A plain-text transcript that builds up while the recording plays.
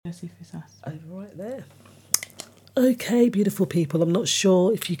Let's see if it's us. Over right there. Okay, beautiful people. I'm not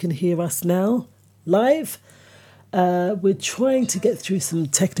sure if you can hear us now live. We're trying to get through some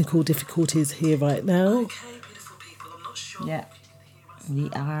technical difficulties here right now. Okay, beautiful people. I'm not sure. Yeah, we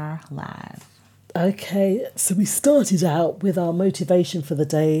are live. Okay, so we started out with our motivation for the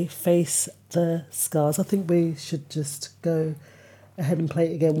day, face the scars. I think we should just go ahead and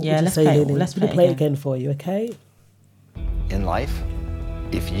play it again. What would you let's say, play it. Lily? Let's We'll play it again for you, okay? In life,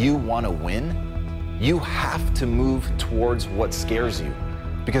 if you want to win, you have to move towards what scares you.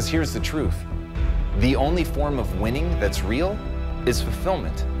 Because here's the truth. The only form of winning that's real is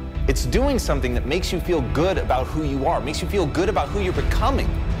fulfillment. It's doing something that makes you feel good about who you are, makes you feel good about who you're becoming.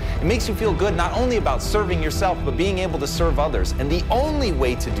 It makes you feel good not only about serving yourself, but being able to serve others. And the only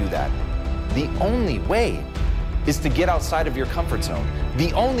way to do that, the only way, is to get outside of your comfort zone.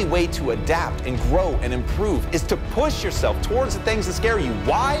 The only way to adapt and grow and improve is to push yourself towards the things that scare you.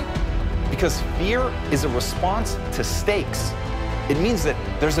 Why? Because fear is a response to stakes. It means that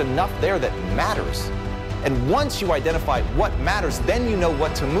there's enough there that matters. And once you identify what matters, then you know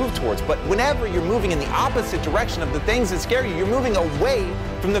what to move towards. But whenever you're moving in the opposite direction of the things that scare you, you're moving away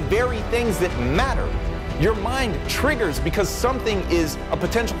from the very things that matter. Your mind triggers because something is a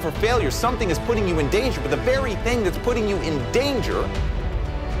potential for failure, something is putting you in danger, but the very thing that's putting you in danger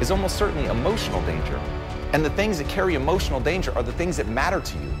is almost certainly emotional danger. And the things that carry emotional danger are the things that matter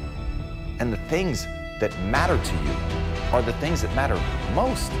to you. And the things that matter to you are the things that matter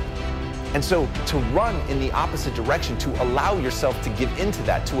most. And so to run in the opposite direction, to allow yourself to give into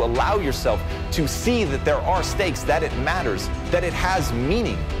that, to allow yourself to see that there are stakes, that it matters, that it has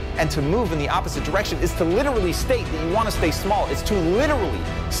meaning, and to move in the opposite direction is to literally state that you want to stay small. It's to literally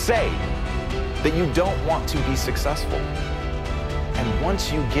say that you don't want to be successful. And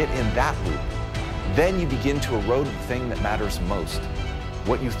once you get in that loop, then you begin to erode the thing that matters most,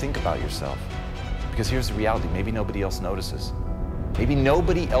 what you think about yourself. Because here's the reality, maybe nobody else notices. Maybe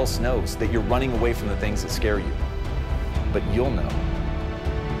nobody else knows that you're running away from the things that scare you, but you'll know.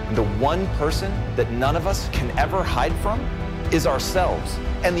 And the one person that none of us can ever hide from is ourselves.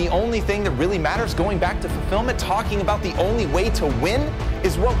 And the only thing that really matters, going back to fulfillment, talking about the only way to win,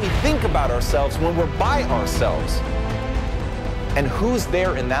 is what we think about ourselves when we're by ourselves. And who's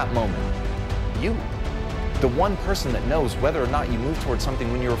there in that moment? You. The one person that knows whether or not you move towards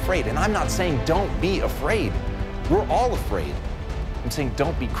something when you're afraid. And I'm not saying don't be afraid. We're all afraid. I'm saying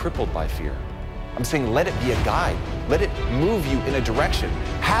don't be crippled by fear. I'm saying let it be a guide. Let it move you in a direction.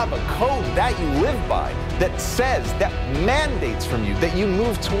 Have a code that you live by that says, that mandates from you, that you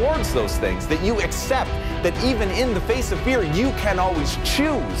move towards those things, that you accept that even in the face of fear, you can always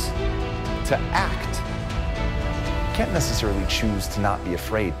choose to act. You can't necessarily choose to not be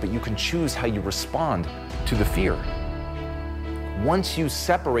afraid, but you can choose how you respond to the fear. Once you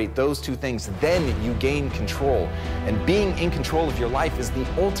separate those two things, then you gain control. And being in control of your life is the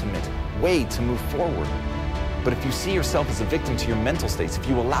ultimate way to move forward. But if you see yourself as a victim to your mental states, if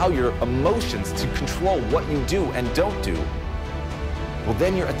you allow your emotions to control what you do and don't do, well,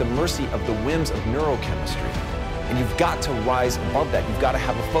 then you're at the mercy of the whims of neurochemistry. And you've got to rise above that. You've got to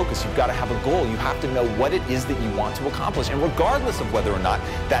have a focus. You've got to have a goal. You have to know what it is that you want to accomplish. And regardless of whether or not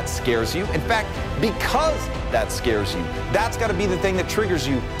that scares you, in fact, because that scares you, that's got to be the thing that triggers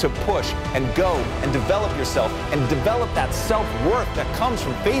you to push and go and develop yourself and develop that self-worth that comes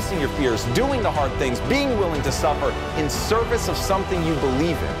from facing your fears, doing the hard things, being willing to suffer in service of something you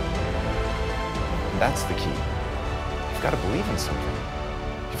believe in. And that's the key. You've got to believe in something.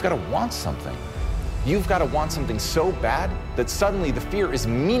 You've got to want something. You've got to want something so bad that suddenly the fear is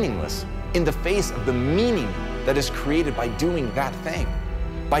meaningless in the face of the meaning that is created by doing that thing,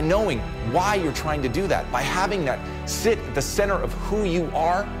 by knowing why you're trying to do that, by having that sit at the center of who you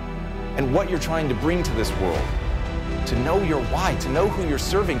are and what you're trying to bring to this world. To know your why, to know who you're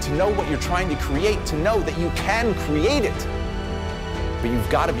serving, to know what you're trying to create, to know that you can create it. But you've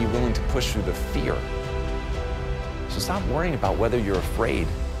got to be willing to push through the fear. So stop worrying about whether you're afraid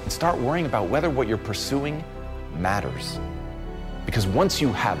and start worrying about whether what you're pursuing matters. Because once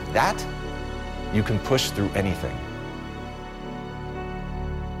you have that, you can push through anything.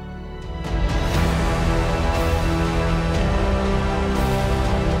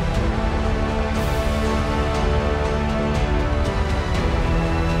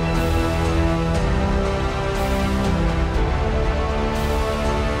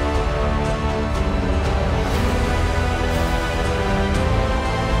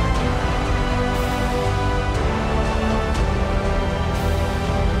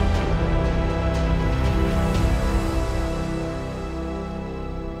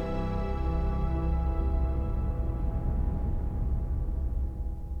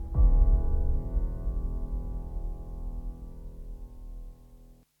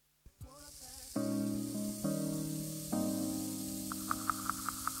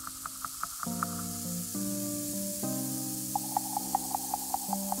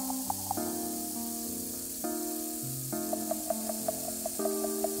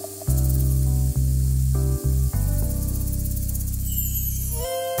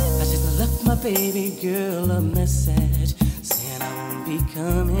 baby girl a message saying I won't be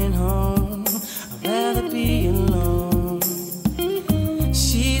coming home. I'd rather be alone.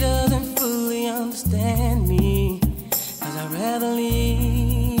 She doesn't fully understand me, 'cause I'd rather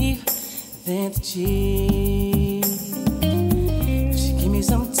leave than to cheat. If she give me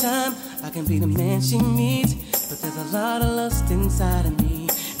some time, I can be the man she needs. But there's a lot of lust inside of me,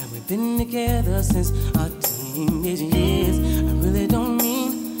 and we've been together since our teenage years. I really don't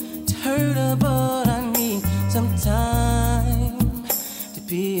mean to hurt her, but I need some time to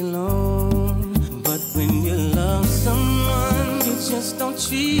be alone. But when you love someone, you just don't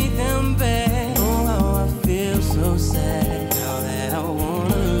treat them bad. Oh, how I feel so sad now that I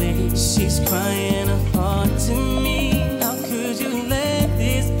wanna leave. She's crying her heart to me. How could you let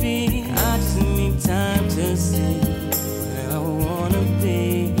this be? I just need time to see where I wanna be,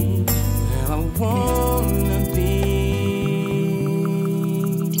 where I wanna be.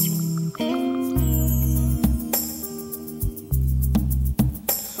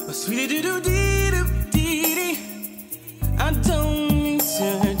 Oh, sweetie doo-doo-dee-doo-dee-dee, I don't mean to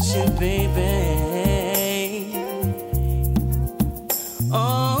hurt you, baby.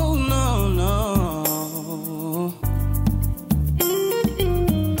 Oh, no, no.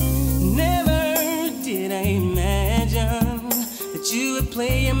 Never did I imagine that you would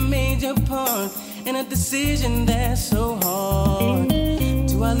play a major part in a decision that's so hard.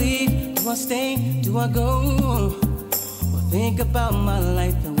 Do I leave? Do I stay? Do I go? Well, think about my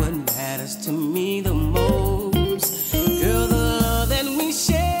life and what matters to me the most. Girl, the love that we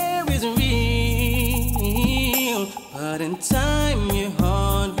share is real, but in time your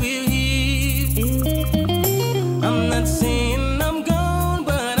heart will heal. I'm not saying I'm gone,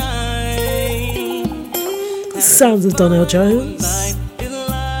 but Sounds of Donnell Jones. life is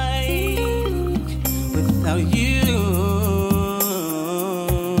like without you.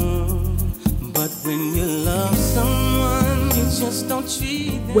 But when you love someone, you just don't treat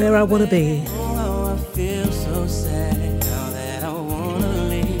them. Where I Wanna Be. Oh, how I feel so sad now that I wanna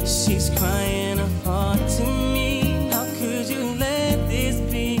leave. She's crying her heart to me. How could you let this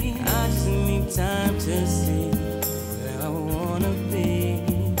be? I just need time to see where I wanna be,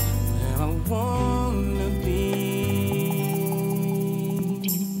 where I wanna be.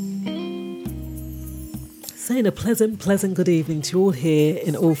 Saying a pleasant good evening to you all here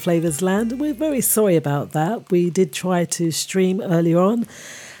in All Flavours Land. We're very sorry about that. We did try to stream earlier on,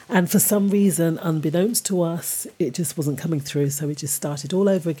 and for some reason, unbeknownst to us, it just wasn't coming through. So we just started all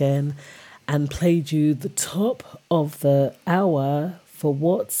over again and played you the top of the hour for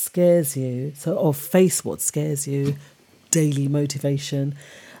What Scares You. So, or Face What Scares You, daily motivation.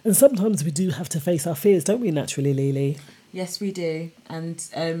 And sometimes we do have to face our fears, don't we, naturally, Lily? Yes, we do. And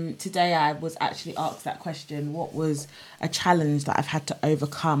today I was actually asked that question. What was a challenge that I've had to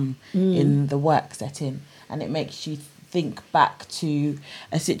overcome in the work setting? And it makes you think back to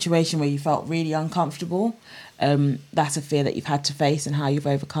a situation where you felt really uncomfortable. That's a fear that you've had to face and how you've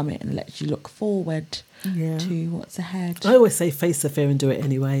overcome it, and lets you look forward to what's ahead. I always say face the fear and do it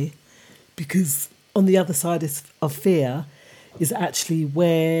anyway, because on the other side of fear is actually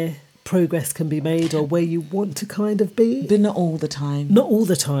where progress can be made, or where you want to kind of be. But not all the time. Not all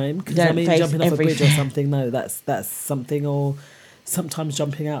the time, because I Don't mean, face jumping off a every bridge or fear. something, no, that's something. Or sometimes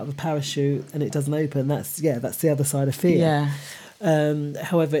jumping out of a parachute and it doesn't open, that's the other side of fear. Yeah.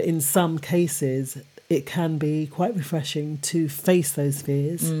 However, in some cases, it can be quite refreshing to face those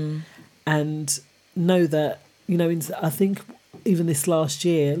fears and know that, you know, I think even this last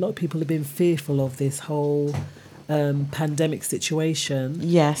year, a lot of people have been fearful of this whole pandemic situation.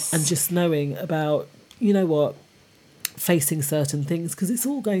 Yes. And just knowing about, you know what, facing certain things, because it's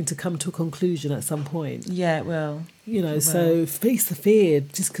all going to come to a conclusion at some point. Yeah, it will. You know, so face the fear.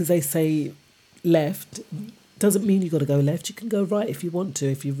 Just because they say left doesn't mean you've got to go left. You can go right if you want to,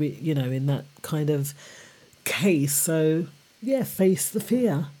 if you, you know, in that kind of case. So, yeah, face the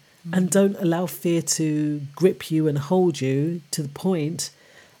fear. And don't allow fear to grip you and hold you to the point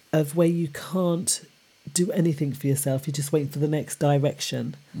of where you can't do anything for yourself. You're just waiting for the next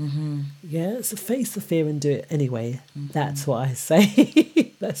direction. Yeah, so face the fear and do it anyway. That's what I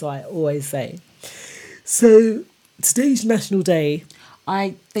say. That's what I always say. So today's National Day.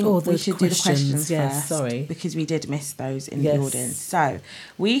 I think we should do the questions yes, first. sorry. Because we did miss those in the Yes. audience. So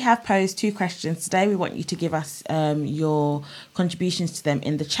we have posed 2 questions today. We want you to give us your contributions to them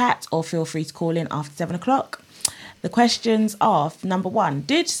in the chat, or feel free to call in after 7 o'clock. The questions are, number 1,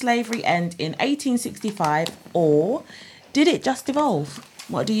 did slavery end in 1865, or did it just evolve?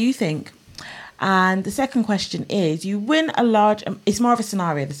 What do you think? And the second question is, you win a large... it's more of a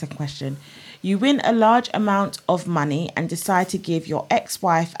scenario, the second question. You win a large amount of money and decide to give your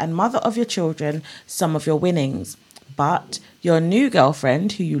ex-wife and mother of your children some of your winnings. But your new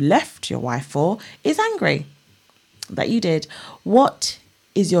girlfriend, who you left your wife for, is angry that you did. What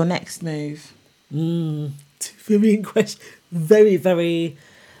is your next move? Very, very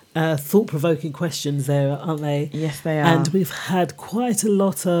thought-provoking questions there, aren't they? Yes, they are. And we've had quite a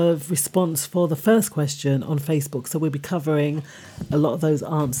lot of response for the first question on Facebook, so we'll be covering a lot of those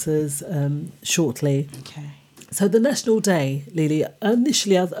answers shortly. Okay. So the National Day, Lily,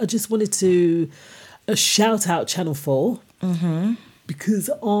 initially I just wanted to shout out Channel 4 because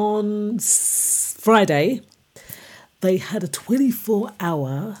on Friday they had a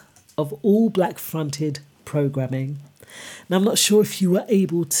 24-hour of all black fronted programming. Now, I'm not sure if you were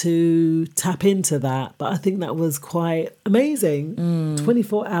able to tap into that, but I think that was quite amazing.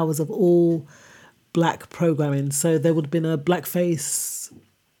 24 hours of all black programming. So there would have been a blackface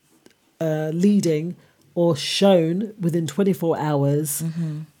leading or shown within 24 hours,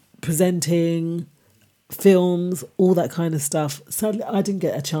 presenting films, all that kind of stuff. Sadly, I didn't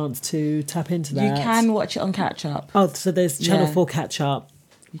get a chance to tap into that. You can watch it on Catch Up. Oh, so there's Channel 4 Catch Up.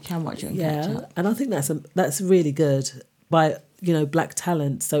 You can watch it on Catch Up. And I think that's really good by, black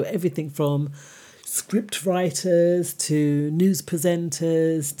talent. So everything from script writers to news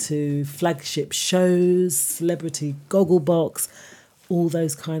presenters to flagship shows, Celebrity Gogglebox, all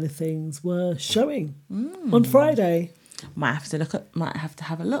those kind of things were showing on Friday. Might have to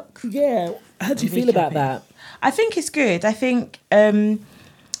have a look. Yeah. How do you feel about that? I think it's good. I think the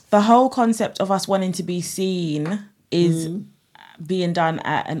whole concept of us wanting to be seen is being done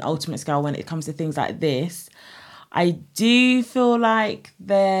at an ultimate scale when it comes to things like this. I do feel like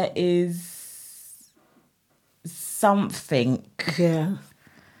there is something. Yeah.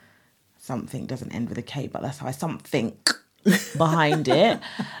 Something doesn't end with a K, but that's how something behind it.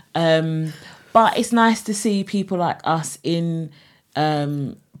 But it's nice to see people like us in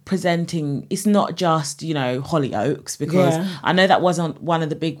presenting. It's not just, Hollyoaks, because I know that wasn't one of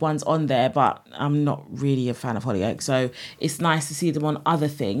the big ones on there, but I'm not really a fan of Hollyoaks. So it's nice to see them on other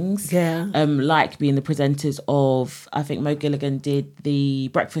things. Yeah. Like being the presenters of, I think Mo Gilligan did the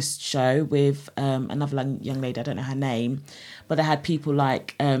breakfast show with another young lady, I don't know her name, but they had people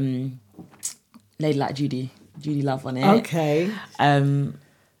like lady like Judy Love on it. Okay.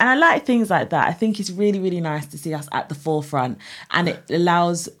 And I like things like that. I think it's really, really nice to see us at the forefront, and it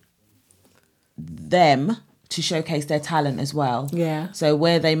allows them to showcase their talent as well. Yeah. So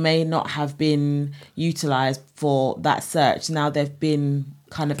where they may not have been utilised for that search, now they've been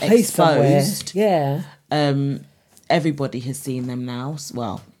kind of Placed exposed. Somewhere. Yeah. Everybody has seen them now.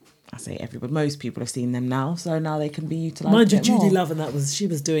 Well, I say everybody, most people have seen them now. So now they can be utilised. Mind you, a bit more. Judy Love, and she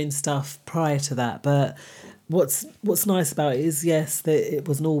was doing stuff prior to that, but what's nice about it is, yes, that it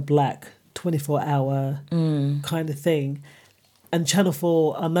was an all black 24-hour kind of thing, and Channel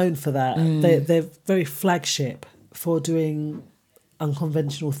 4 are known for that. They're very flagship for doing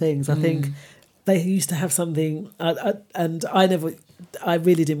unconventional things. I think they used to have something, and I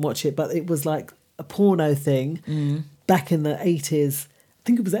really didn't watch it, but it was like a porno thing back in the 80s. I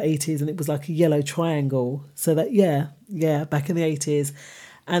think it was the 80s, and it was like a yellow triangle. So that, back in the 80s.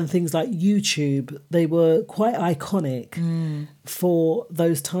 And things like YouTube, they were quite iconic for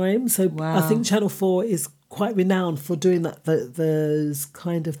those times. So I think Channel 4 is quite renowned for doing those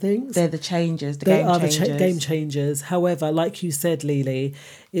kind of things. They're the changers, They are the game changers. However, like you said, Lily,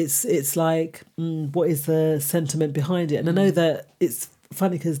 it's like, what is the sentiment behind it? And I know that it's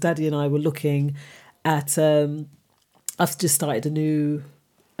funny because Daddy and I were looking at, I've just started a new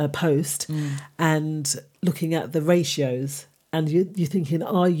post and looking at the ratios. And you're thinking,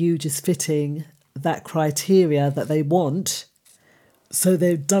 are you just fitting that criteria that they want? So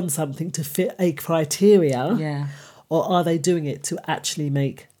they've done something to fit a criteria. Yeah. Or are they doing it to actually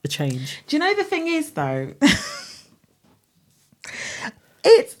make a change? Do you know the thing is, though?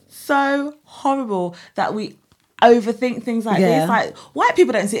 It's so horrible that we overthink things like this. Like, white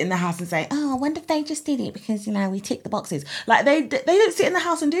people don't sit in the house and say, oh, I wonder if they just did it because, we tick the boxes. Like, they don't sit in the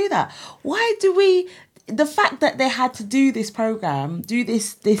house and do that. Why do we... The fact that they had to do this programming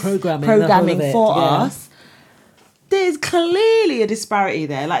for us, there's clearly a disparity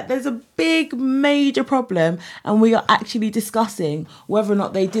there. Like, there's a big, major problem, and we are actually discussing whether or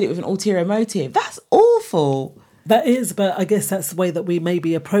not they did it with an ulterior motive. That's awful. That is, but I guess that's the way that we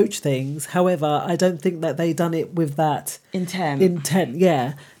maybe approach things. However, I don't think that they done it with that intent.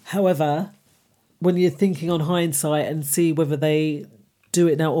 Yeah. However, when you're thinking on hindsight and see whether they do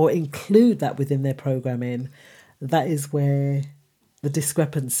it now or include that within their programming, that is where the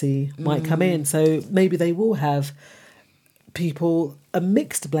discrepancy might come in. So maybe they will have people, a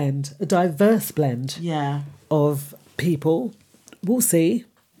mixed blend, a diverse blend Yeah. of people. We'll see.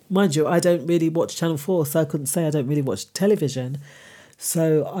 Mind you, I don't really watch Channel 4, so I couldn't say I don't really watch television.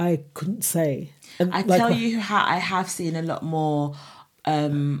 So I couldn't say. And I tell you how I have seen a lot more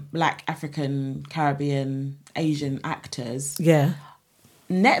Black, African, Caribbean, Asian actors. Yeah.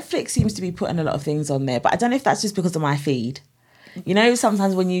 Netflix seems to be putting a lot of things on there, but I don't know if that's just because of my feed. You know,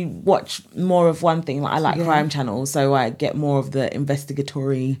 sometimes when you watch more of one thing, like I like crime channels, so I get more of the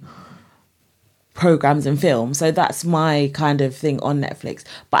investigatory programs and films. So that's my kind of thing on Netflix.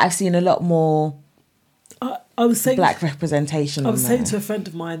 But I've seen a lot more I was saying Black representation. I was saying to a friend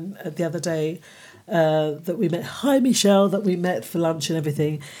of mine the other day that we met, hi Michelle, that we met for lunch and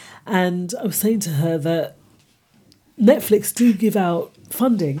everything. And I was saying to her that Netflix do give out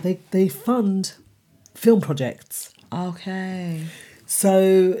funding. They fund film projects. Okay.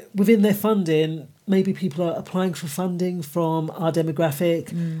 So within their funding, maybe people are applying for funding from our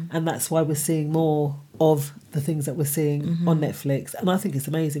demographic, and that's why we're seeing more of the things that we're seeing on Netflix. And I think it's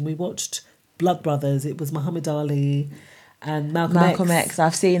amazing. We watched Blood Brothers. It was Muhammad Ali and Malcolm X.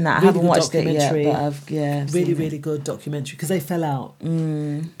 I've seen that. I Really haven't good watched it yet, documentary. but I've Really, seen really good documentary because they fell out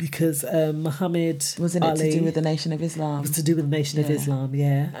because Muhammad Wasn't it Ali to do with the Nation of Islam? was to do with the Nation of Yeah. Islam,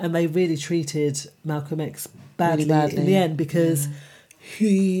 and they really treated Malcolm X badly, badly. in the end because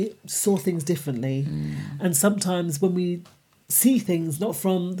he saw things differently, and sometimes when we see things not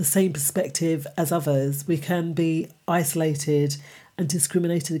from the same perspective as others, we can be isolated and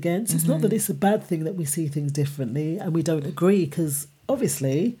discriminated against. It's not that it's a bad thing that we see things differently and we don't agree, because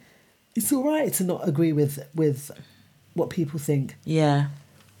obviously it's all right to not agree with what people think, Yeah.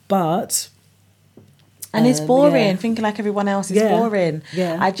 but And it's boring. yeah. Thinking like everyone else is Yeah. boring.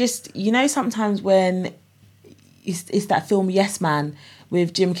 Yeah. I just, you know, sometimes when it's that film Yes Man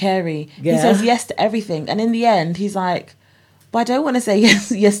with Jim Carrey, he Yeah. says yes to everything, and in the end he's like, but I don't want to say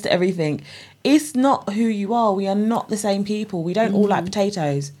yes to everything. It's not who you are. We are not the same people. We don't all like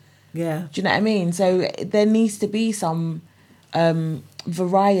potatoes. yeah, Do you know what I mean? So there needs to be some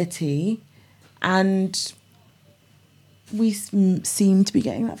variety, and we seem to be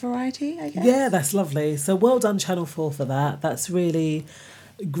getting that variety, I guess. yeah, that's lovely. So well done, Channel 4, for that. That's really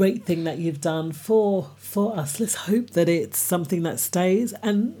a great thing that you've done for us. Let's hope that it's something that stays,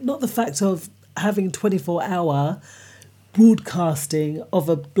 and not the fact of having 24-hour broadcasting of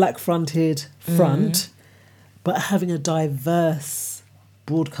a black-fronted front, but having a diverse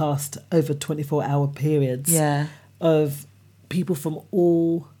broadcast over 24-hour periods Yeah. of people from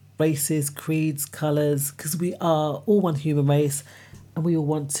all races, creeds, colours, because we are all one human race and we all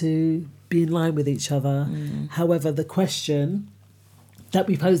want to be in line with each other. However, the question that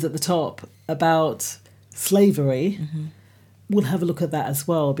we posed at the top about slavery, we'll have a look at that as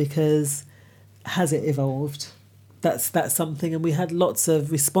well, because has it evolved? That's something, and we had lots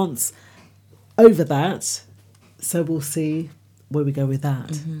of response over that, so we'll see where we go with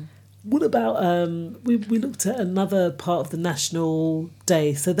that. What about we looked at another part of the National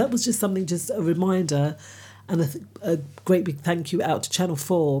Day, so that was just a reminder, and a great big thank you out to Channel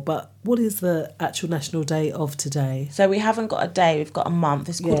 4. But what is the actual National Day of today? So we haven't got a day, we've got a month.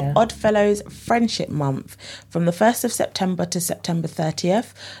 It's called Yeah. Oddfellows Friendship Month. From the 1st of September to September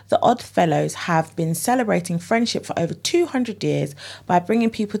 30th, the Oddfellows have been celebrating friendship for over 200 years by bringing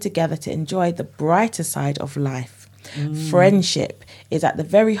people together to enjoy the brighter side of life. Friendship is at the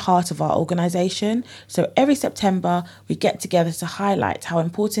very heart of our organisation. So every September we get together to highlight how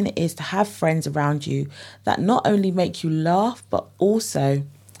important it is to have friends around you that not only make you laugh but also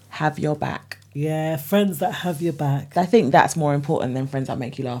have your back. Yeah, friends that have your back. I think that's more important than friends that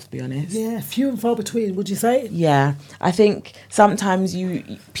make you laugh, to be honest. Yeah, few and far between, would you say? Yeah, I think sometimes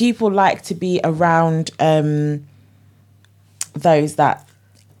people like to be around those that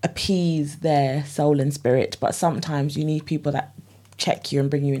appease their soul and spirit, but sometimes you need people that check you and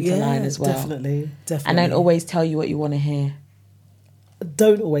bring you into line as well. Definitely. And don't always tell you what you want to hear.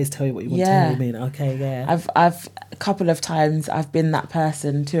 Don't always tell you what you want to Yeah. hear. You mean, okay, yeah. I've a couple of times I've been that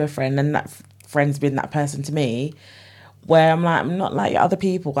person to a friend, and that friend's been that person to me, where I'm like, I'm not like other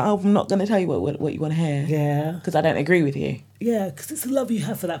people. I'm not going to tell you what you want to hear. Yeah. Because I don't agree with you. Yeah, because it's the love you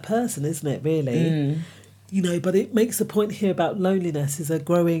have for that person, isn't it, really? You know, but it makes a point here about loneliness is a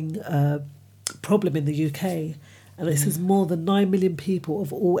growing problem in the UK. And it says more than 9 million people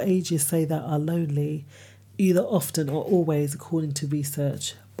of all ages say that are lonely, either often or always, according to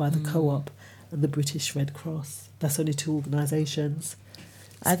research by the Co-op and the British Red Cross. That's only 2 organisations.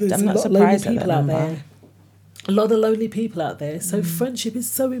 So there's I'm a not lot of lonely surprised at that people out number. there. A lot of lonely people out there. So friendship is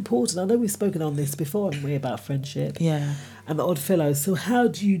so important. I know we've spoken on this before, haven't we, about friendship? Yeah. And the Oddfellows. So how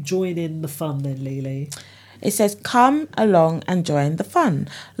do you join in the fun then, Lily? It says, come along and join the fun.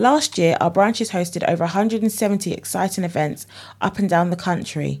 Last year, our branches hosted over 170 exciting events up and down the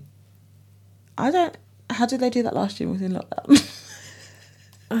country. How did they do that last year within lockdown?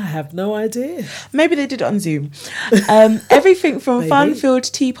 I have no idea. Maybe they did it on Zoom. Everything from Maybe. fun-filled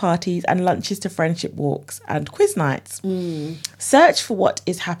tea parties and lunches to friendship walks and quiz nights. Search for what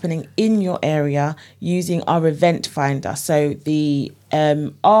is happening in your area using our event finder. So the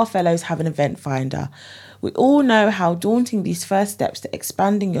our fellows have an event finder. We all know how daunting these first steps to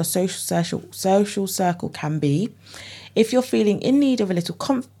expanding your social circle can be. If you're feeling in need of a little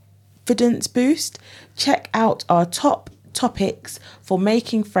confidence boost, check out our top topics for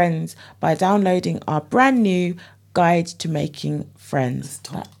making friends by downloading our brand new guide to making friends.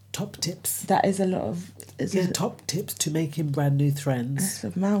 Top tips. That is a lot of... Top tips to making brand new friends.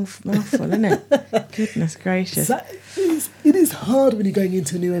 It's a mouthful, isn't it? Goodness gracious. It is hard when you're going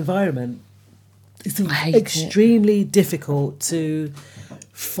into a new environment. It's extremely difficult to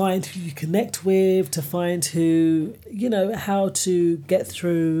find who you connect with, to find who, how to get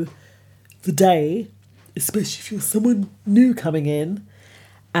through the day, especially if you're someone new coming in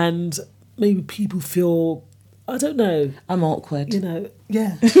and maybe people feel, I don't know. I'm awkward.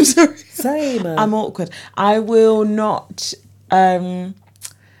 Yeah. I'm sorry. Same. I'm awkward. I will not...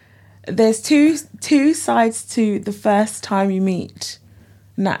 there's two sides to the first time you meet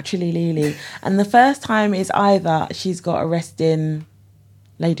naturally Lily. And the first time is either she's got a resting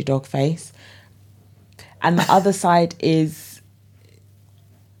lady dog face, and the other side is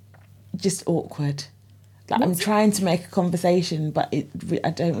just awkward. Like I'm trying to make a conversation, but I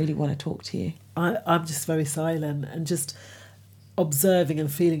don't really want to talk to you. I'm just very silent and just observing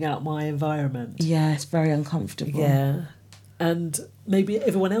and feeling out my environment. Yeah, it's very uncomfortable. Yeah. And maybe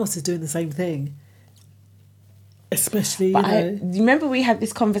everyone else is doing the same thing. Especially, you remember we had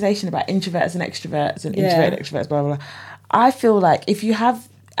this conversation about introverts and extroverts and introverted extroverts, blah, blah, blah. I feel like if you have,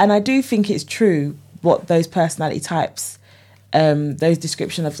 and I do think it's true what those personality types, those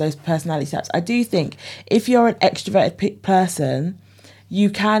description of those personality types, I do think if you're an extroverted person, you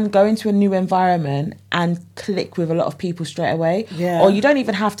can go into a new environment and click with a lot of people straight away. Yeah. Or you don't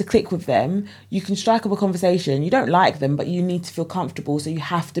even have to click with them. You can strike up a conversation. You don't like them, but you need to feel comfortable, so you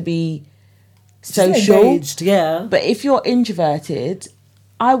have to be social. Engaged, yeah. But if you're introverted,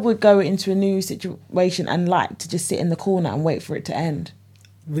 I would go into a new situation and like to just sit in the corner and wait for it to end.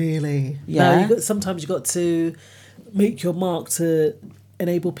 Really? Yeah. No, sometimes you've got to make your mark to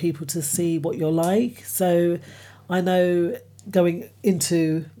enable people to see what you're like. So I know going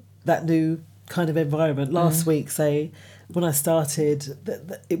into that new kind of environment last week, say, when I started,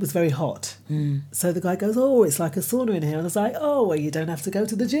 it was very hot. So the guy goes, oh, it's like a sauna in here. And I was like, oh, well, you don't have to go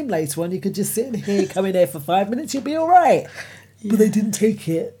to the gym later on. You could just sit in here, come in there for 5 minutes, you'll be all right. Yeah. But they didn't take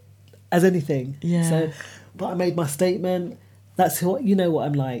it as anything. Yeah. So, but I made my statement. That's who, what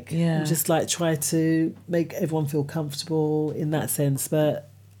I'm like. Yeah. I'm just like try to make everyone feel comfortable in that sense. But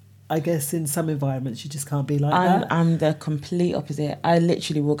I guess in some environments you just can't be like that. I'm the complete opposite. I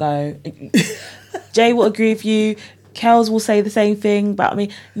literally will go. Jay will agree with you. Kels will say the same thing about me.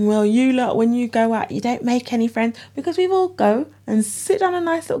 Well, you lot, when you go out, you don't make any friends because we all go and sit down a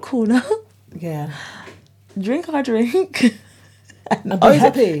nice little corner. Yeah. Drink our drink. And be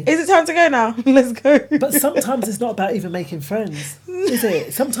happy. Is it time to go now? Let's go. But sometimes it's not about even making friends, is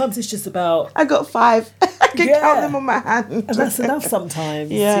it? Sometimes it's just about... I got 5. I can count them on my hand. And that's enough sometimes,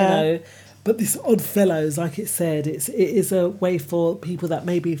 Yeah. But this Odd Fellows, like it said, it is a way for people that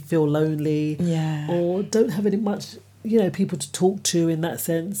maybe feel lonely, or don't have any much, people to talk to in that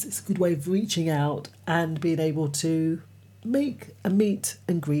sense. It's a good way of reaching out and being able to make and meet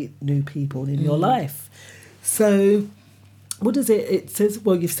and greet new people in your life. So, what does it says?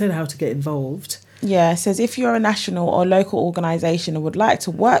 Well, you've said how to get involved. Yeah, it says if you're a national or local organisation and would like to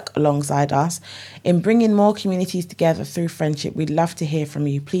work alongside us in bringing more communities together through friendship, we'd love to hear from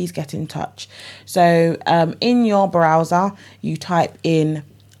you. Please get in touch. So in your browser, you type in,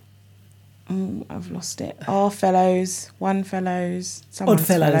 I've lost it, Odd Fellows, Ed Fellows.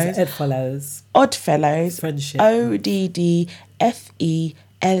 Odd Fellows. Friendship. ODDFELLOWS.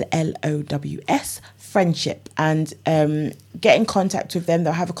 Friendship, and get in contact with them.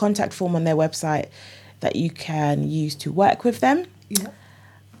 They'll have a contact form on their website that you can use to work with them. Yeah.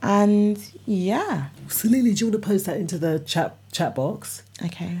 And yeah. So Lily, do you want to post that into the chat box?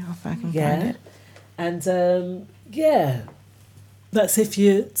 Okay, I'll if I can find it. And that's if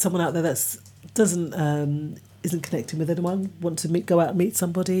you're someone out there that's isn't connecting with anyone, want to go out and meet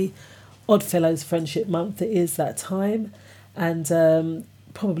somebody. Odd Fellows Friendship Month, it is that time, and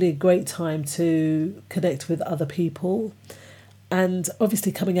probably a great time to connect with other people. And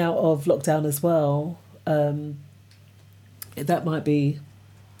obviously coming out of lockdown as well, that might be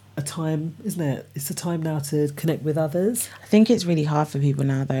a time, isn't it? It's a time now to connect with others. I think it's really hard for people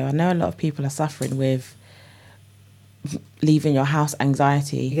now, though. I know a lot of people are suffering with leaving your house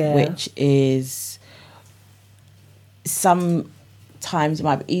anxiety, which is sometimes it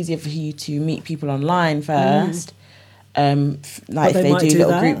might be easier for you to meet people online first. Like if they do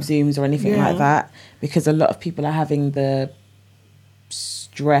little group Zooms or anything like that, because a lot of people are having the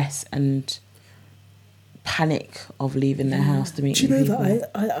stress and panic of leaving their house to meet new people. Do you know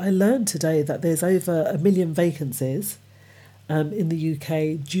that I learned today that there's over 1 million vacancies in the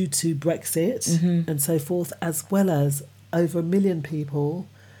UK due to Brexit and so forth, as well as over 1 million people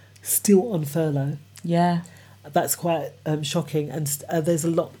still on furlough. Yeah. That's quite shocking. And there's a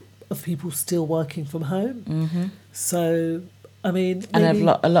lot of people still working from home. So, I mean... And a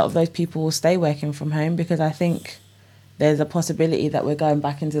lot of those people will stay working from home, because I think there's a possibility that we're going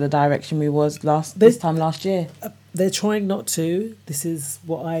back into the direction we was this time last year. They're trying not to. This is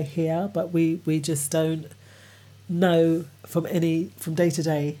what I hear, but we just don't know from day to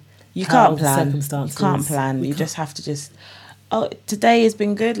day. You can't plan. You can't plan. You just have to today has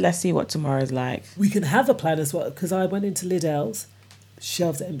been good. Let's see what tomorrow's like. We can have a plan as well, because I went into Lidl's.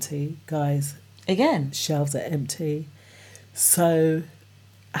 Shelves are empty, guys. Again? Shelves are empty. So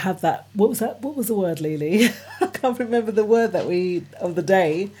I have that. What was that? What was the word, Lily? I can't remember the word of the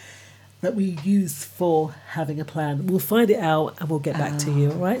day that we use for having a plan. We'll find it out and we'll get back to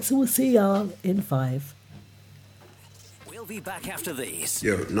you, all right? So we'll see y'all in 5. We'll be back after these.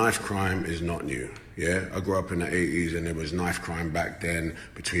 Yo, knife crime is not new, yeah? I grew up in the 80s and there was knife crime back then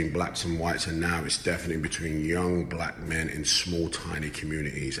between blacks and whites, and now it's definitely between young black men in small, tiny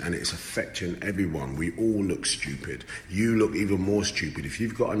communities, and it's affecting everyone. We all look stupid. You look even more stupid. If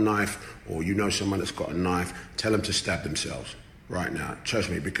you've got a knife or you know someone that's got a knife, tell them to stab themselves right now. Trust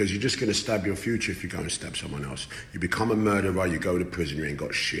me, because you're just going to stab your future if you go and stab someone else. You become a murderer, you go to prison, you ain't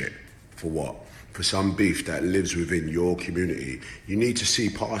got shit. For what? For some beef that lives within your community. You need to see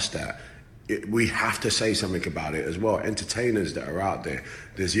past that. We have to say something about it as well. Entertainers that are out there,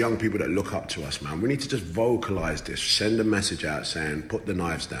 there's young people that look up to us, man. We need to just vocalize this, send a message out saying, put the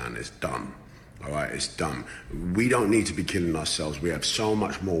knives down, it's done. All right, it's done. We don't need to be killing ourselves. We have so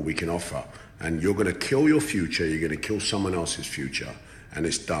much more we can offer. And you're gonna kill your future, you're gonna kill someone else's future, and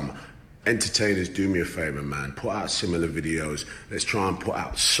it's dumb. Entertainers, do me a favor, man. Put out similar videos. Let's try and put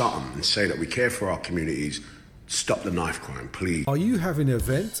out something and say that we care for our communities. Stop the knife crime, please. Are you having an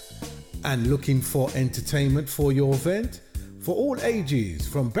event and looking for entertainment for your event? For all ages,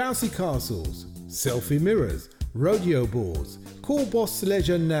 from bouncy castles, selfie mirrors, rodeo balls, call Boss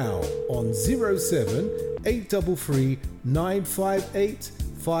Leisure now on 07 833 958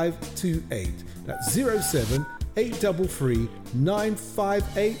 528. That's 07 833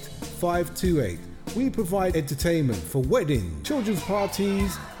 958 528. We provide entertainment for weddings, children's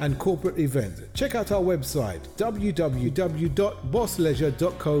parties and corporate events. Check out our website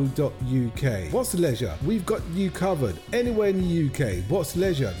www.bossleisure.co.uk. Boss Leisure, we've got you covered anywhere in the UK. Boss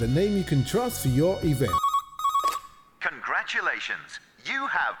Leisure, the name you can trust for your event. Congratulations! You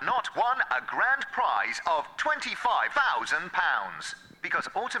have not won a grand prize of £25,000. Because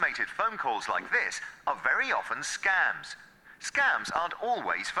automated phone calls like this are very often scams. Scams aren't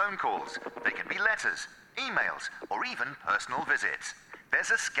always phone calls. They can be letters, emails, or even personal visits.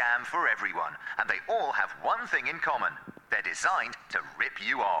 There's a scam for everyone, and they all have one thing in common. They're designed to rip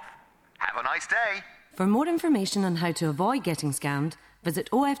you off. Have a nice day. For more information on how to avoid getting scammed, visit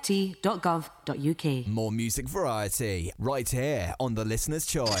oft.gov.uk. More music variety right here on The Listener's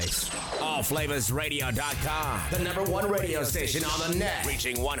Choice. AllFlavorsRadio.com, the #1 radio station on the net,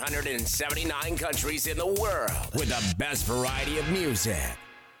 reaching 179 countries in the world with the best variety of music.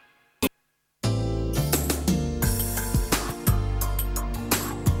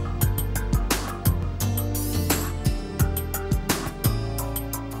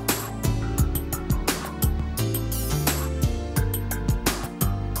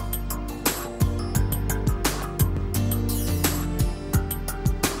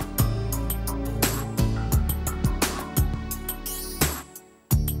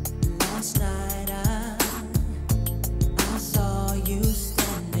 Last night I saw you stand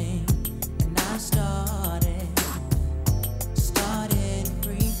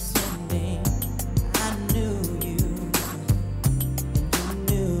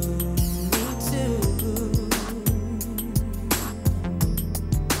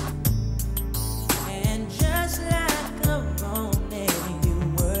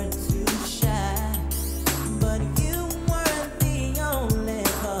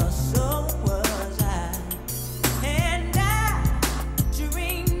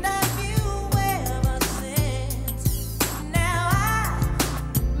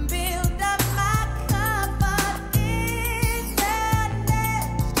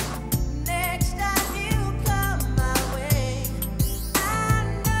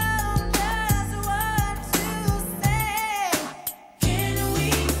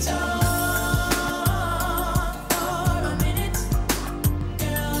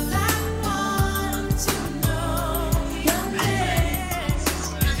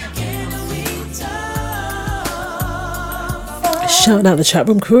Shouting out the chat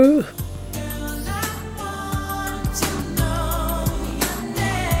room crew.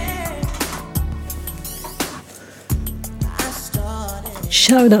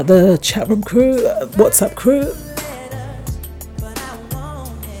 Shouting out the chat room crew, WhatsApp crew.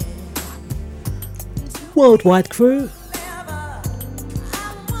 Worldwide crew.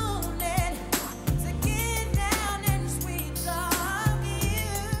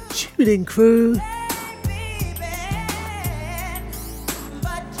 Tuning crew.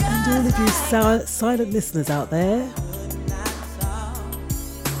 And all of you silent listeners out there.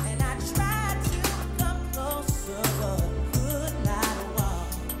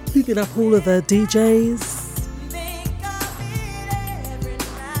 Picking up all of the DJs.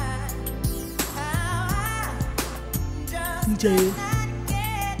 DJ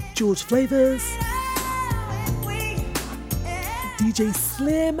George Flavors, DJ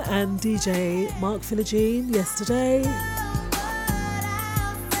Slim and DJ Mark Philogene yesterday.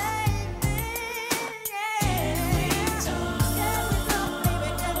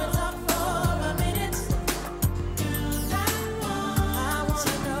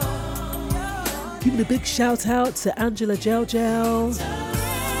 Giving a big shout out to Angela Gel Gel.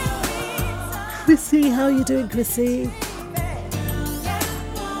 Chrissy, how are you doing, Chrissy?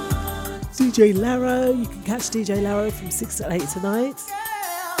 DJ Laro, you can catch DJ Laro from 6 to 8 tonight.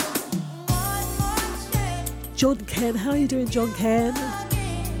 John Ken, how are you doing, John Ken?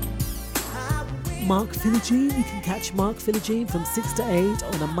 Mark Philogene, you can catch Mark Philogene from 6 to 8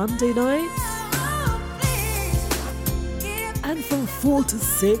 on a Monday night. And from 4 to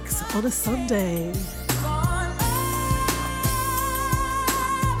 6 on a Sunday.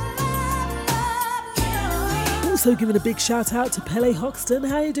 Also giving a big shout out to Pele Hoxton.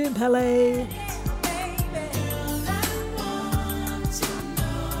 How you doing, Pele?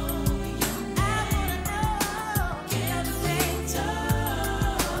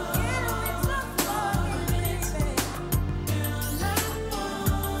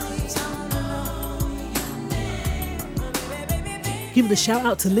 Giving a shout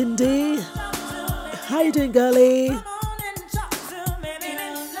out to Lindy. How you doing, girlie?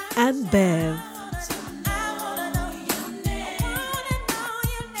 And Bev.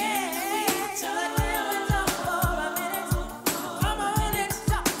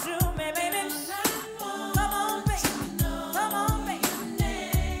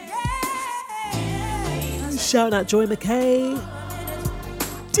 Shouting out Joy McKay,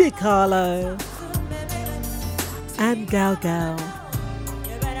 Dear Carlo, and Gal Gal.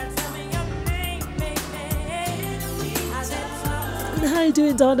 And how you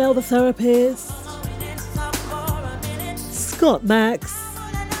doing, Darnell the therapist? Scott Max,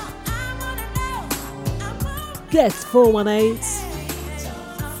 Guest 418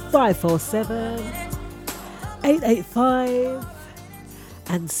 547 885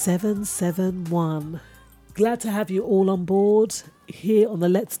 and 771. Glad to have you all on board here on the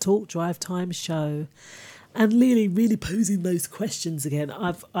Let's Talk Drive Time show. And Lily really posing those questions again.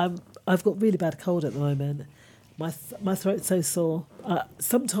 I've got really bad cold at the moment. My throat's so sore.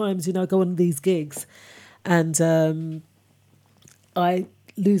 Sometimes, I go on these gigs and I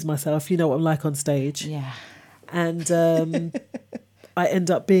lose myself. You know what I'm like on stage. Yeah. And I end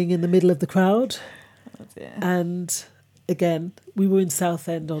up being in the middle of the crowd. Oh dear. And again, we were in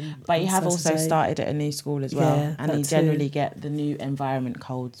Southend on. But you have Saturday. also started at a new school as well, Yeah, and that you too. generally get the new environment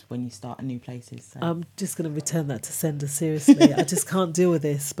colds when you start at new places. So. I'm just going to return that to sender, seriously. I just can't deal with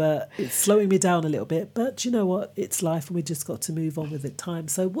this, but it's slowing me down a little bit. But you know what? It's life and we just got to move on with it time.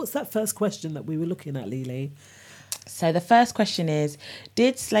 So what's that first question that we were looking at, Lily? So the first question is,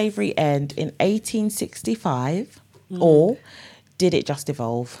 did slavery end in 1865 or did it just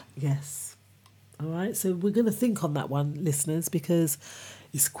evolve? Yes. All right. So we're going to think on that one, listeners, because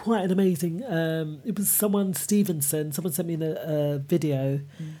it's quite an amazing... it was someone sent me a video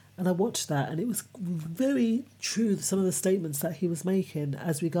and I watched that and it was very true, some of the statements that he was making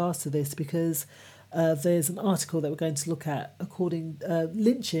as regards to this, because there's an article that we're going to look at. According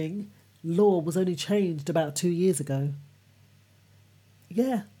lynching law was only changed about 2 years ago.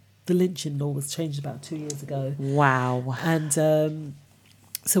 Yeah, the lynching law was changed about 2 years ago. Wow. And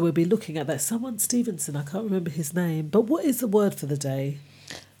so we'll be looking at that. Someone Stevenson, I can't remember his name, but what is the word for the day?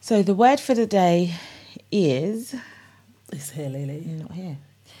 So the word for the day is... It's here, Lily. Not here.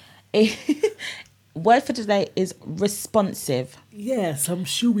 Word for today is responsive. Yes, I'm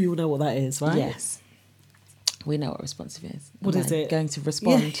sure we all know what that is, right? Yes. We know what responsive is. What is it? Going to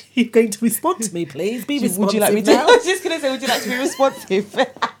respond. Yeah, you're going to respond to me, please. Be responsive. Would you like me to? now. I was just going to say, would you like to be responsive?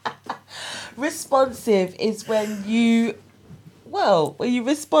 Responsive is when you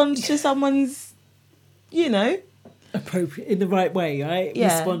respond to someone's, appropriate in the right way, right?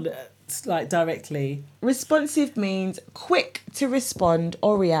 Yeah. Respond like directly. Responsive means quick to respond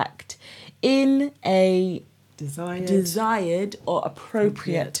or react in a desired or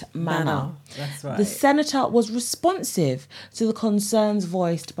appropriate manner. That's right. The senator was responsive to the concerns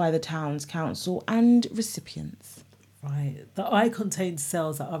voiced by the town's council and recipients. Right. The eye contains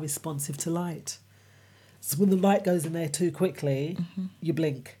cells that are responsive to light. So when the light goes in there too quickly, you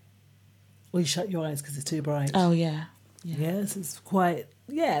blink. Or you shut your eyes because it's too bright. Oh, yeah. Yes, it's quite...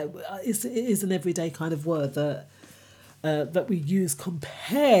 Yeah, it is an everyday kind of word that we use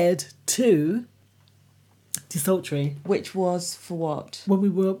compared to desultory. Which was for what?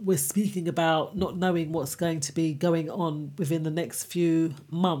 When we're speaking about not knowing what's going to be going on within the next few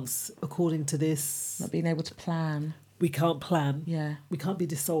months, according to this... Not being able to plan. We can't plan. Yeah. We can't be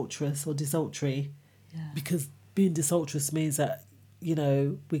desultorous or desultory. Yeah. Because being desultorous means that, you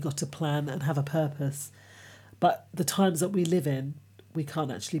know, we got to plan and have a purpose. But the times that we live in, we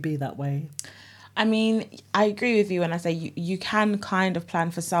can't actually be that way. I mean, I agree with you when I say you can kind of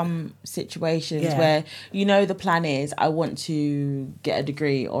plan for some situations where, you know, the plan is I want to get a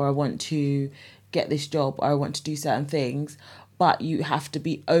degree or I want to get this job or I want to do certain things. But you have to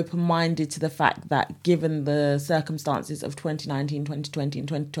be open-minded to the fact that given the circumstances of 2019, 2020 and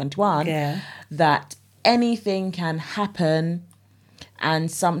 2021, that anything can happen and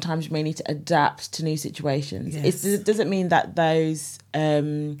sometimes you may need to adapt to new situations. Yes. It doesn't mean that those...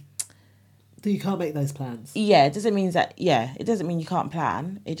 You can't make those plans. Yeah, it doesn't mean that... Yeah, it doesn't mean you can't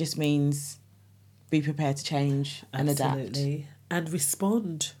plan. It just means be prepared to change and adapt. Absolutely. And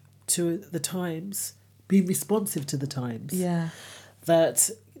respond to the times. Be responsive to the times. Yeah. That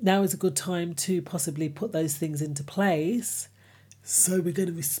now is a good time to possibly put those things into place. So we're going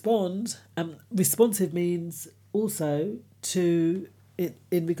to respond. Responsive means also to...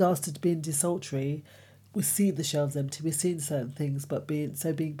 In regards to being desultory, we see the shelves empty, we're seeing certain things, but being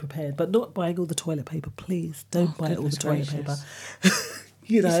prepared, but not buying all the toilet paper, please. Don't buy all the toilet paper.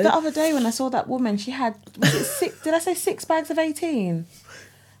 You know. The other day when I saw that woman, she had, was it 6, did I say 6 bags of 18?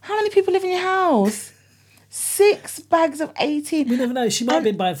 How many people live in your house? 6 bags of 18. We never know. She might have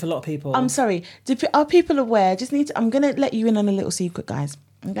been buying for a lot of people. I'm sorry. Are people aware? I'm going to let you in on a little secret, guys.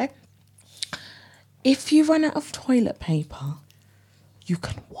 Okay? If you run out of toilet paper, you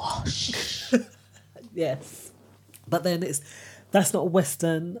can wash. Yes. But then that's not a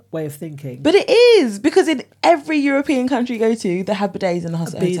Western way of thinking. But it is, because in every European country you go to, they have bidets in the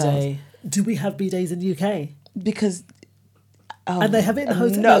hotels. Bidet. Do we have bidets in the UK? Because... and they have it in the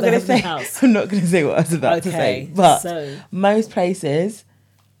hotel. I'm not going to say what I was about to say. But most places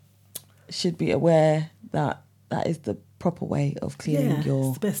should be aware that that is the proper way of cleaning your...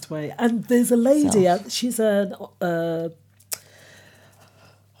 it's the best way. And there's a lady, she's an...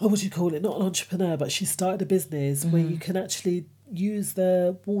 what do you call it? Not an entrepreneur, but she started a business where you can actually use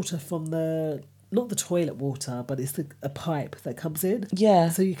the water from not the toilet water, but it's a pipe that comes in. Yeah.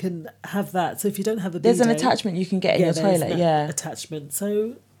 So you can have that. So if you don't have a bidet... There's an attachment you can get in your toilet, attachment.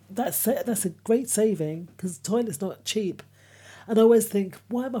 So that's a great saving because the toilet's not cheap. And I always think,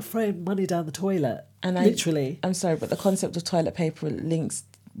 why am I throwing money down the toilet? And literally. I'm sorry, but the concept of toilet paper links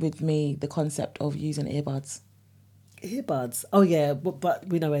with me the concept of using earbuds. Earbuds? Oh, yeah, but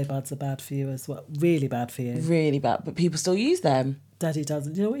we know earbuds are bad for you as well. Really bad for you. Really bad, but people still use them. Daddy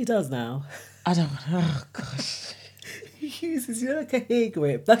doesn't. Do you know what he does now? I don't... Oh, gosh. He uses, like a hair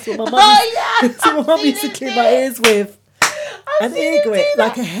grip. That's what my mum used to clean my ears with. An ear grip,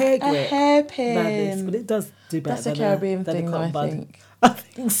 like a hair grip. A hairpin. Madness, but it does do better That's a Caribbean thing, though, I think. I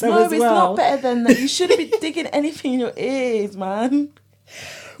think so no, as well. No, it's not better than that. You shouldn't be digging anything in your ears, man.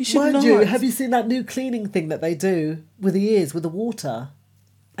 You should Mind not. you, have you seen that new cleaning thing that they do with the ears, with the water?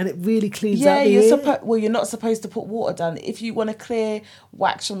 And it really cleans out the ear? Well, you're not supposed to put water down. If you want to clear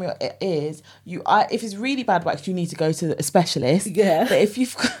wax from your ears, if it's really bad wax, you need to go to a specialist. Yeah. But if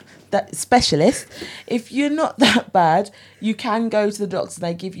you've got that specialist, if you're not that bad, you can go to the doctor and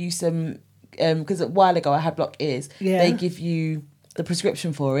they give you some, because a while ago I had blocked ears. Yeah. They give you the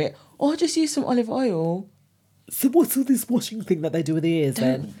prescription for it, or just use some olive oil. So what's all this washing thing that they do with the ears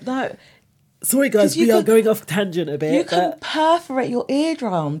then? No. Sorry guys, we are going off tangent a bit. You can perforate your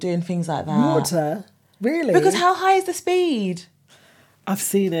eardrum doing things like that. Water? Really? Because how high is the speed? I've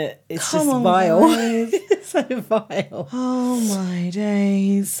seen it. It's just vile. It's so vile. Oh my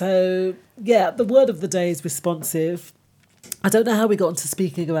days. So, yeah, the word of the day is responsive. I don't know how we got into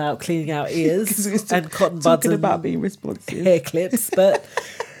speaking about cleaning out ears and cotton buds talking and about being responsive. Hair clips, but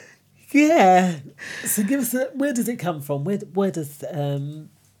yeah. So give us where does it come from? Where does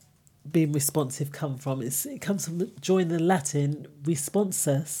being responsive come from? It comes from join the Latin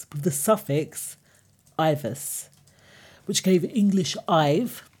responsus with the suffix "ivus," which gave English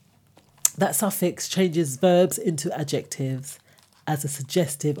I've. That suffix changes verbs into adjectives as a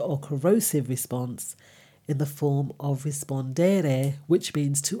suggestive or corrosive response in the form of rispondere, which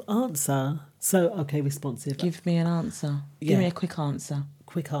means to answer. So, okay, responsive. Give me an answer. Give me a quick answer.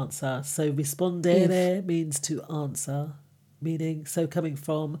 Quick answer. So rispondere means to answer, meaning, so coming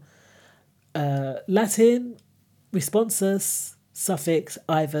from Latin, responsus, suffix,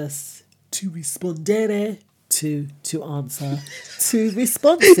 ivus, to respondere, to answer, to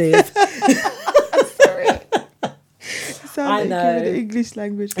responsive. I know the English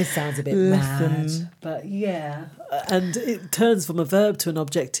language. It sounds a bit mad, but yeah. And it turns from a verb to an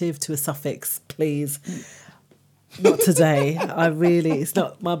objective to a suffix, please. Not today. It's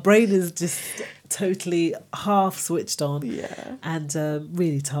not, my brain is just totally half switched on and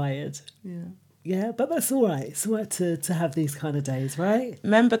really tired. Yeah, but that's all right. It's all right to have these kind of days, right?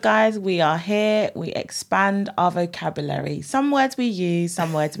 Remember, guys, we are here. We expand our vocabulary. Some words we use,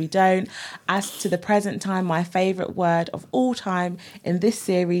 some words we don't. As to the present time, my favourite word of all time in this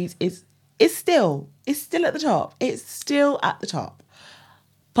series is still at the top. It's still at the top.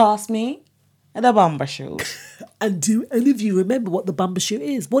 Pass me the bumbershoot. And do any of you remember what the bumbershoot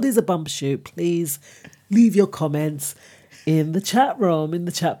is? What is a bumbershoot? Please leave your comments in the chat room, in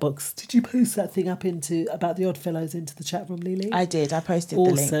the chat box. Did you post that thing up about the Oddfellows into the chat room, Lily? I did. I posted the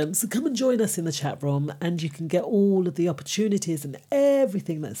link. Awesome. So come and join us in the chat room and you can get all of the opportunities and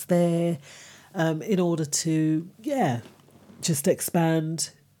everything that's there in order to, just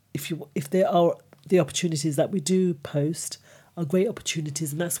expand. If there are the opportunities that we do post are great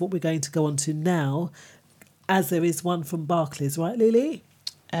opportunities, and that's what we're going to go on to now, as there is one from Barclays, right, Lily?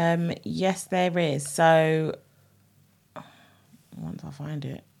 Yes, there is. So once I find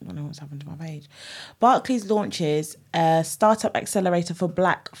it, I don't know what's happened to my page. Barclays launches a startup accelerator for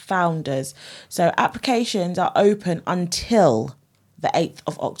Black founders. So applications are open until the 8th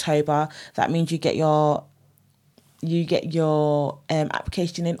of October. That means you get your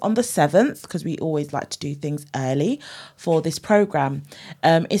application in on the 7th, because we always like to do things early for this program.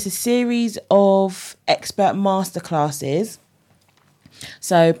 It's a series of expert masterclasses.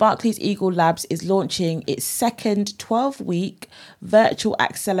 So Barclays Eagle Labs is launching its second 12-week virtual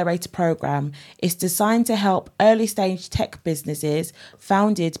accelerator program. It's designed to help early-stage tech businesses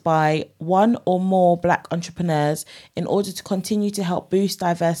founded by one or more Black entrepreneurs in order to continue to help boost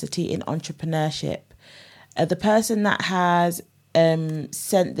diversity in entrepreneurship. The person that has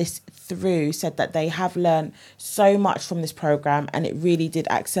sent this through said that they have learned so much from this program and it really did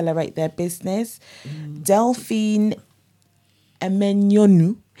accelerate their business. Delphine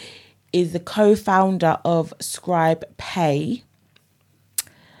Emenyonu is the co-founder of Scribe Pay.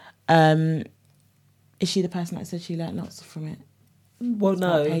 Is she the person that said she learned lots from it? Well,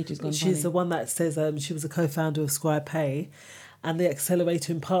 no, she's the one that says she was a co-founder of Scribe Pay and the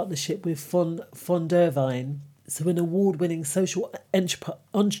accelerator in partnership with Fondervine. So an award-winning social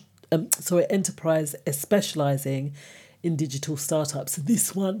enterprise specialising in digital startups. So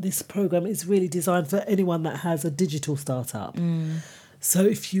this program is really designed for anyone that has a digital startup. So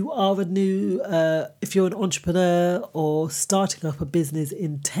if you are if you're an entrepreneur or starting up a business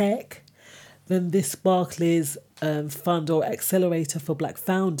in tech, then this Barclays fund or accelerator for Black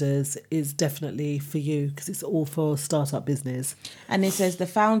founders is definitely for you, because it's all for startup business. And it says the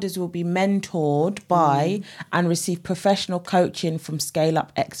founders will be mentored by and receive professional coaching from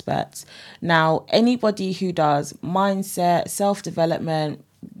scale-up experts. Now, anybody who does mindset, self-development,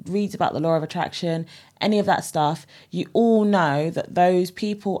 reads about the law of attraction, any of that stuff, you all know that those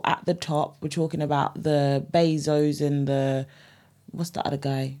people at the top, we're talking about the Bezos and what's the other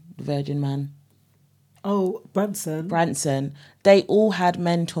guy, the Virgin man? Oh, Branson. They all had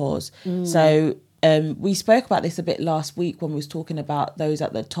mentors. So we spoke about this a bit last week when we was talking about those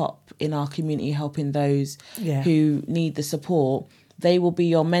at the top in our community helping those who need the support. They will be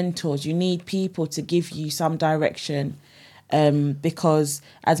your mentors. You need people to give you some direction, because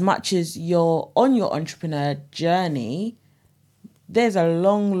as much as you're on your entrepreneur journey, there's a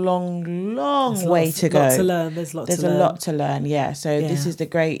long way to go. There's a lot to learn. Yeah. So this is the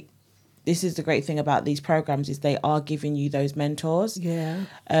great thing about these programs, is they are giving you those mentors. Yeah.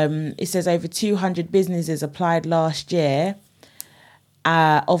 It says over 200 businesses applied last year,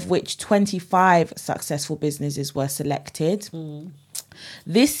 of which 25 successful businesses were selected.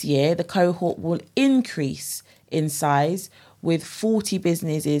 This year, the cohort will increase in size with 40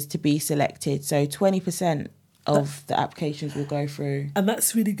 businesses to be selected. So 20% of the applications will go through. And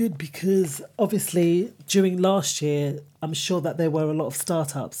that's really good, because obviously during last year, I'm sure that there were a lot of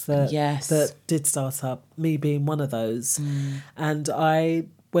startups that did start up, me being one of those. And I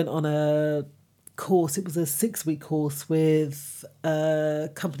went on a course. It was a 6-week course with a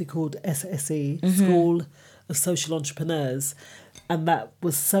company called SSE, School of Social Entrepreneurs. And that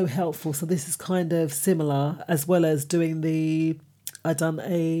was so helpful. So this is kind of similar, as well as I done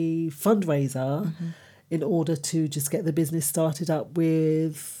a fundraiser in order to just get the business started up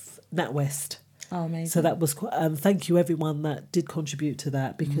with NatWest. Oh, amazing. So that was quite, thank you everyone that did contribute to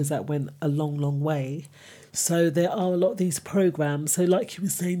that, because that went a long, long way. So there are a lot of these programs. So like you were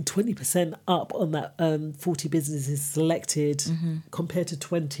saying, 20% up on that 40 businesses selected compared to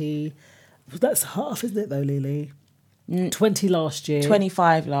 20. That's half, isn't it though, Lily? 20 last year.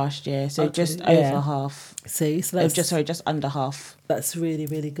 25 last year, so Okay, just yeah. over half. See, so that's just under half. That's really,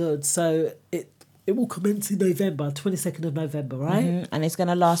 really good. So it will commence in November, 22nd of November, right? And it's going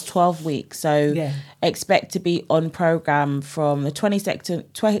to last 12 weeks. So expect to be on programme from the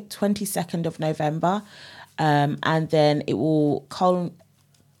 22nd of November. And then it will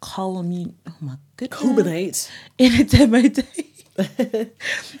culminate in a demo day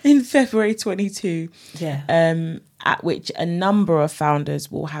in February 22. Yeah. At which a number of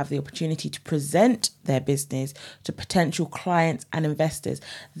founders will have the opportunity to present their business to potential clients and investors.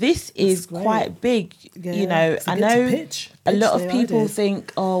 This is quite big, you know. I know a lot of people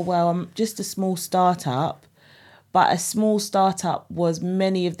think, oh, well, I'm just a small startup. But a small startup was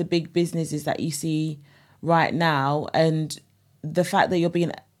many of the big businesses that you see right now. And the fact that you've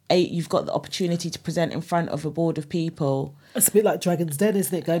got the opportunity to present in front of a board of people. It's a bit like Dragon's Den,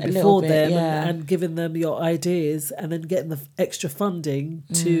 isn't it? Going before them and giving them your ideas and then getting the extra funding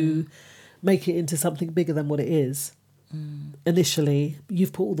to make it into something bigger than what it is. Initially,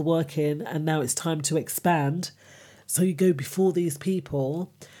 you've put all the work in and now it's time to expand. So you go before these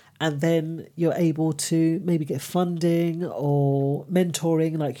people and then you're able to maybe get funding or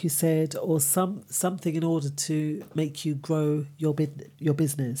mentoring, like you said, or something in order to make you grow your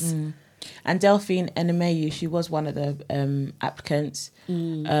business. And Delphine Enemeyu, she was one of the applicants.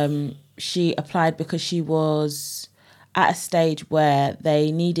 She applied because she was at a stage where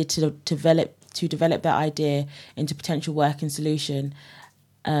they needed to develop their idea into potential working solution.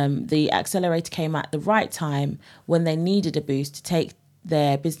 The accelerator came at the right time when they needed a boost to take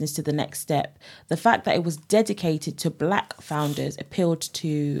their business to the next step. The fact that it was dedicated to Black founders appealed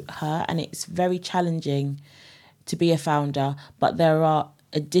to her, and it's very challenging to be a founder, but there are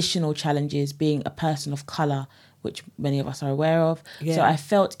additional challenges being a person of colour, which many of us are aware of. Yeah. So I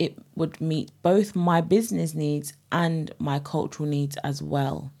felt it would meet both my business needs and my cultural needs as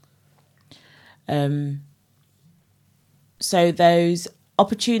well. So those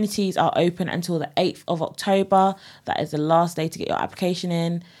opportunities are open until the 8th of October. That is the last day to get your application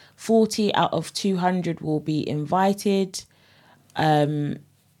in. 40 out of 200 will be invited.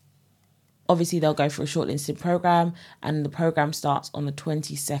 Obviously, they'll go for a shortlisted program, and the program starts on the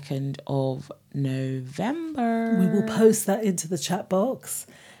 22nd of November. We will post that into the chat box,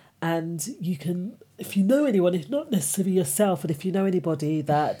 and you can, if you know anyone, if not necessarily yourself, but if you know anybody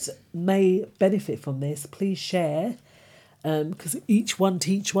that may benefit from this, please share. Because each one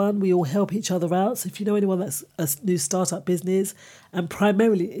teach one, we all help each other out. So if you know anyone that's a new startup business, and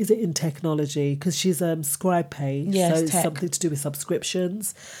primarily is it in technology, because she's ScribePay, so it's something to do with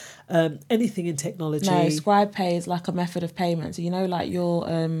subscriptions, anything in technology. No, ScribePay is like a method of payment. So you know, like your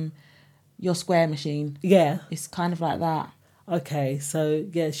Square machine. Yeah, it's kind of like that. Okay, so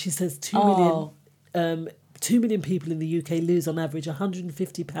yeah, she says 2 million people in the UK lose on average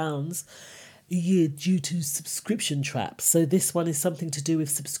 £150 a year due to subscription traps. So this one is something to do with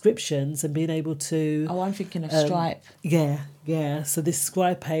subscriptions and being able to... Oh, I'm thinking of Stripe. Yeah. So this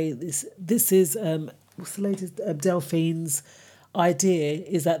ScribePay, this is, what's the latest? Delphine's idea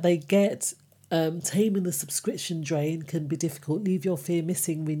is that they get taming the subscription drain can be difficult. Leave your fear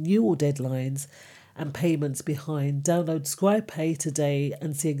missing renewal deadlines and payments behind. Download ScribePay today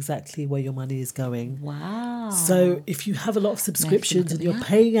and see exactly where your money is going. Wow. So if you have a lot of subscriptions and you're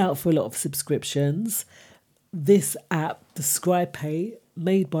paying out for a lot of subscriptions, this app, the ScribePay,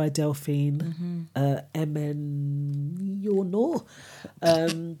 made by Delphine Emenyonor,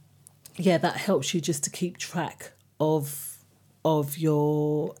 that helps you just to keep track of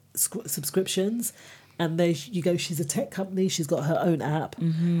your subscriptions. And there you go. She's a tech company. She's got her own app.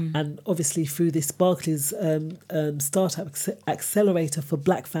 And obviously through this Barclays Startup Accelerator for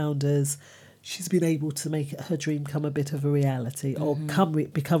Black founders, she's been able to make her dream come a bit of a reality or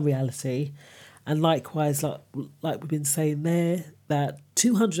become reality. And likewise, like we've been saying there, that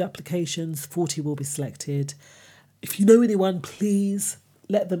 200 applications, 40 will be selected. If you know anyone, please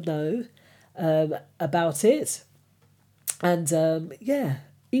let them know about it. And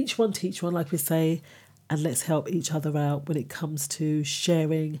each one teach one, like we say. And let's help each other out when it comes to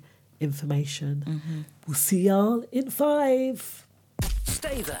sharing information. We'll see y'all in 5.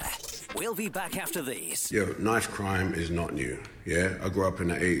 Stay there. We'll be back after these. Yo, knife crime is not new, yeah? I grew up in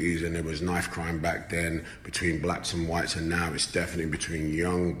the 80s and there was knife crime back then between blacks and whites, and now it's definitely between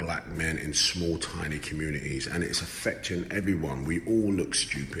young black men in small, tiny communities, and it's affecting everyone. We all look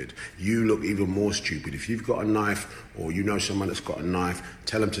stupid. You look even more stupid. If you've got a knife or you know someone that's got a knife,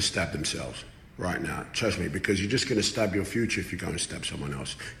 tell them to stab themselves. Right now, trust me, because you're just going to stab your future if you go and stab someone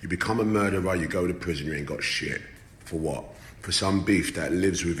else. You become a murderer, you go to prison, you ain't got shit. For what? For some beef that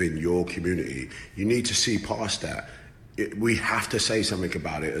lives within your community. You need to see past that. We have to say something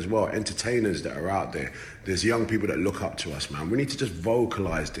about it as well. Entertainers that are out there, there's young people that look up to us, man. We need to just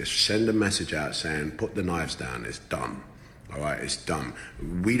vocalize this, send a message out saying, put the knives down, it's done. All right, it's done.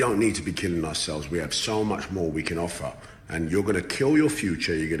 We don't need to be killing ourselves. We have so much more we can offer. And you're going to kill your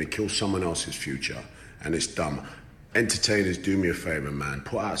future, you're going to kill someone else's future, and it's dumb. Entertainers, do me a favor, man.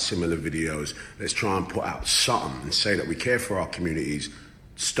 Put out similar videos. Let's try and put out something and say that we care for our communities.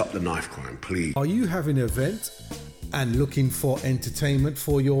 Stop the knife crime, please. Are you having an event and looking for entertainment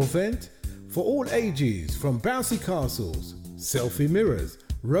for your event? For all ages, from bouncy castles, selfie mirrors,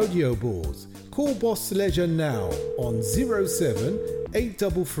 rodeo boards, call Boss Leisure now on 07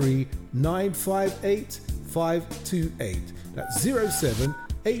 833 958 528. That's 07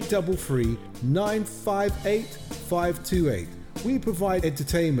 833 958 528. We provide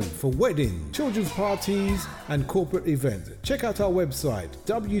entertainment for weddings, children's parties and corporate events. Check out our website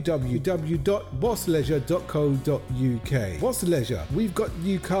www.bossleisure.co.uk. Boss Leisure, we've got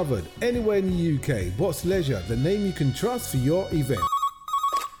you covered anywhere in the UK. Boss Leisure, the name you can trust for your event.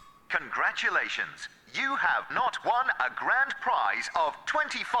 Congratulations! You have not won a grand prize of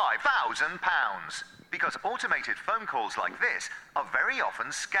 £25,000. Because automated phone calls like this are very often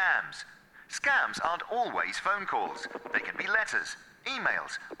scams. Scams aren't always phone calls. They can be letters,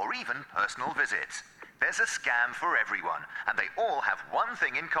 emails, or even personal visits. There's a scam for everyone, and they all have one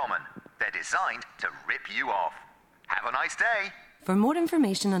thing in common. They're designed to rip you off. Have a nice day. For more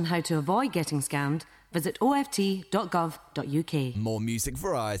information on how to avoid getting scammed, visit oft.gov.uk. More music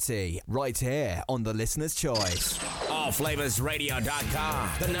variety right here on The Listener's Choice. AllFlavorsRadio.com,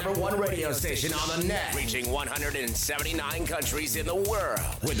 the #1 radio station on the net, reaching 179 countries in the world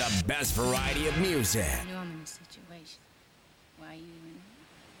with the best variety of music. I know I'm in a situation. Why are you in it?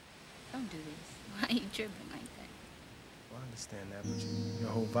 Don't do this. Why are you tripping like that? Well, I understand that, but your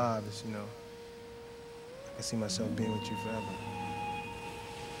whole vibe is, I can see myself being with you forever.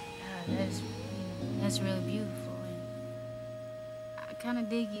 That's really beautiful. And I kind of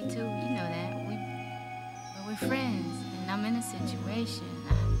dig you too. You know that. We're friends, and I'm in a situation.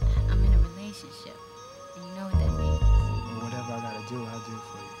 I'm in a relationship, and you know what that means. Well, whatever I gotta do, I'll do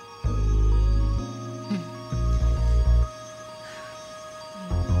for you.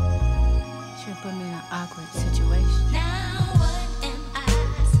 Should put me in an awkward situation. Now what am I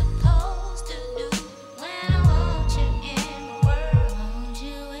supposed to do when I want you in my world? Want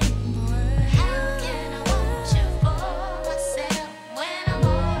you in my world? How can I want you for myself when I'm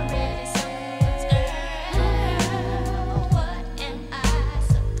already someone's girl? What am I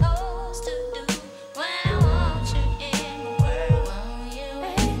supposed to do when I want you in my world? Want you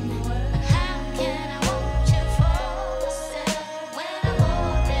in my world? How can I want you for myself when I'm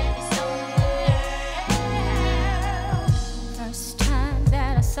already someone's girl? First time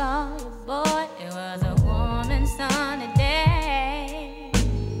that I saw you, boy, it was a warm and sunny day.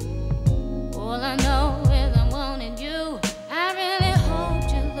 All I know is I wanted you. I really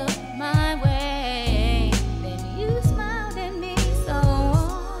hoped you looked my way. Then you smiled at me so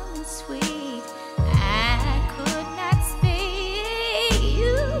warm and sweet. I could not speak.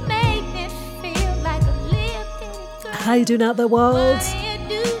 You made me feel like a living girl. How you doing out there, world? What do you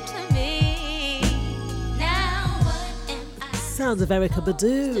do to me? Now what am I Sounds of Erykah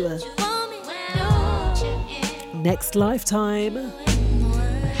Badu. want me when I want you in? Next Lifetime. How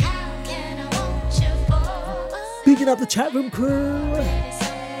can I want you for? Bigging up the chat room crew,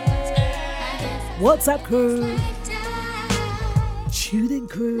 WhatsApp crew, tuning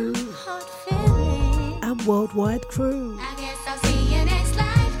crew, Hot feeling. and worldwide crew. I guess I'll see you next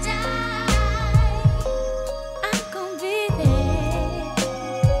lifetime. I'm gonna be there.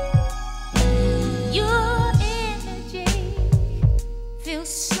 Your energy feels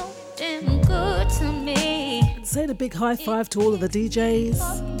so damn good to me. Saying a big high five to all of the DJs.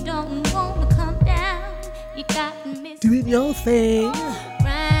 Don't wanna come down. You got me Doing your thing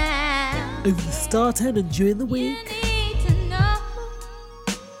around. over the start end and during the You week. need to know,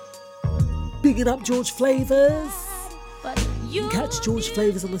 Bigging up George Flavors. but you Catch George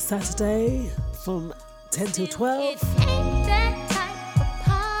Flavors on a Saturday from 10 till 12. It ain't that type of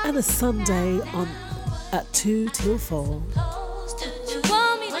party. And a Sunday on at 2 till 4.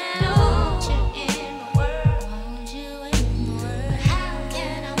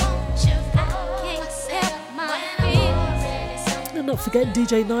 And not forget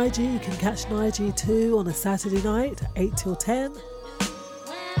DJ Nige. You can catch Nige too on a Saturday night, 8 till 10.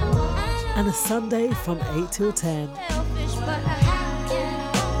 And a Sunday from 8 till 10.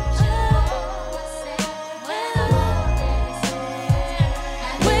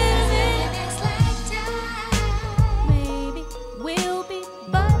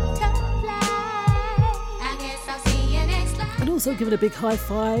 And also giving a big high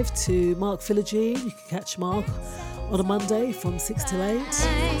five to Mark Philogene. You can catch Mark on a Monday from 6 till 8.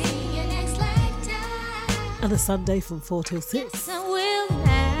 And a Sunday from 4 till 6.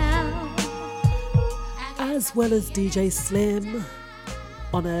 As well as DJ Slim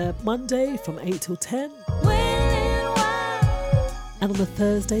on a Monday from 8 till 10. And on a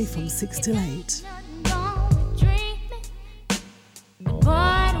Thursday from 6 till 8.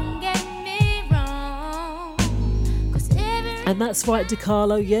 And that's right,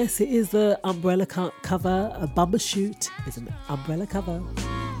 DiCarlo. Yes, it is the umbrella cover. A Bumper Shoot is an umbrella cover.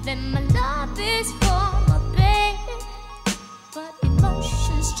 Then my love is for my baby, but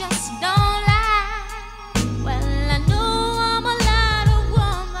emotions just don't lie. Well, I know I'm a lot of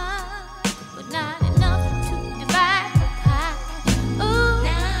woman, but not enough to divide the pie. Ooh,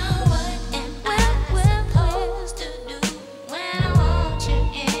 now what am I supposed to do when I want you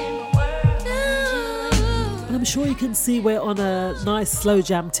in my world? And I'm sure you can see we're on a nice slow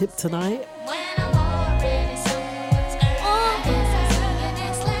jam tip tonight.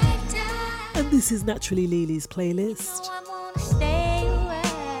 And this is naturally Lily's playlist.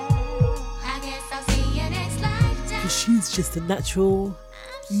 Because she's just a natural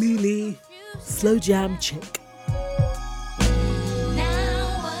Lily slow jam chick.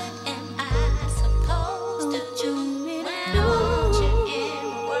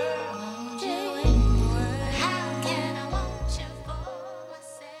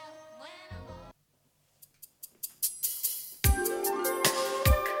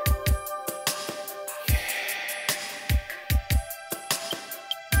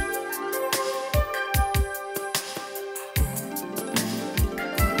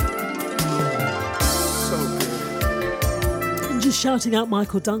 Shouting out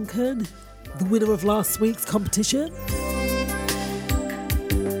Michael Duncan, the winner of last week's competition.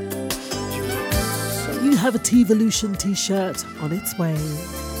 You have a T-Volution t-shirt on its way.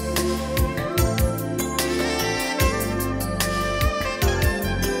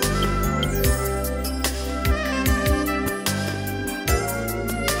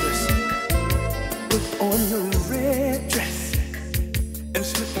 Put on your red dress and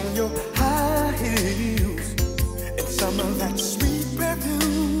slip on your high heels and some of that sweet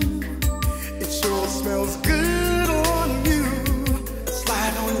perfume. It sure smells good on you.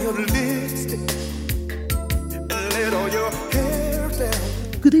 Slide on your lipstick and let all your hair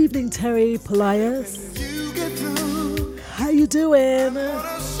down. Good evening, Terry Polias. How you doing?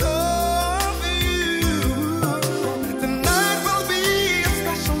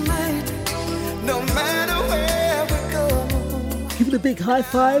 Giving a big high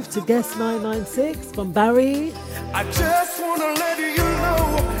five to guest 996 from Barry. I just wanna let you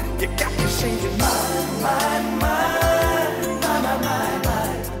know you got me singing my.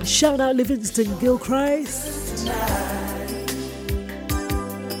 Shout out Livingston Gilchrist.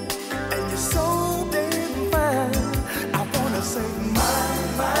 And you're so damn fine. I wanna say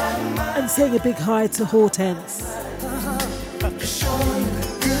my. And saying a big hi to Hortense.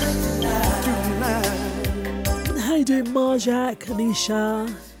 And how you doing, Marjak,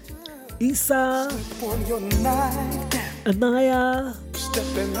 Anisha, Isa, Anaya,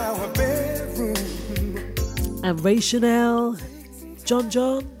 Step in our bedroom. and Ray Chanel, John.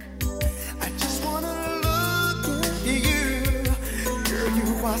 I just wanna look at you. Girl, you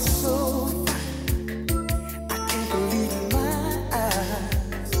are so fine. I can't believe my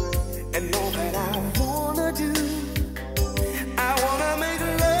eyes. And all that I wanna do, I wanna make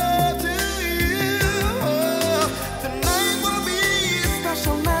love to you. Tonight will be a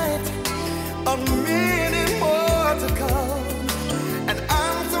special night, a minute more to come. And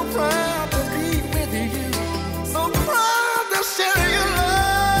I'm so proud to be with you, so proud to share your love.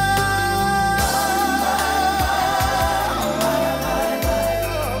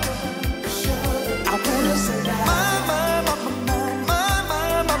 I wanna say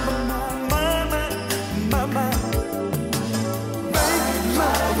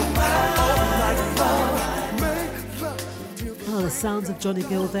Oh, the sounds of Johnny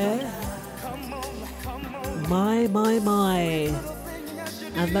Gill there. My.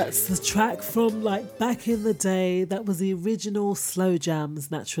 And that's the track from like back in the day. That was the original Slow Jams,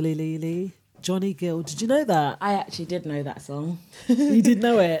 Naturally Lily. Johnny Gill. Did you know that? I actually did know that song. You did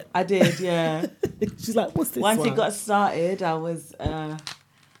know it? I did, yeah. She's like, what's this Once one? it got started, I was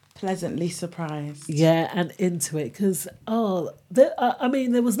pleasantly surprised. Yeah, and into it. Because, I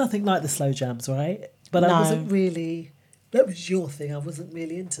mean, there was nothing like the Slow Jams, right? But No. I wasn't really... That was your thing. I wasn't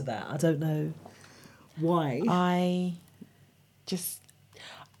really into that. I don't know why. I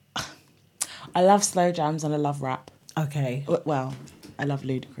love slow jams and I love rap. Okay. Well, I love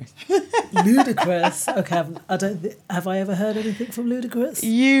Ludacris. Ludacris. Okay, have I ever heard anything from Ludacris?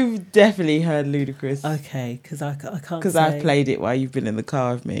 You've definitely heard Ludacris. Okay, because I can't Because say... I've played it while you've been in the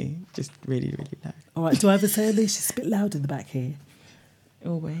car with me. Just really, really loud. All right, do I ever say Alicia? It's a bit loud in the back here.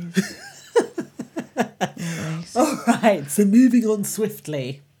 Always. All right, so moving on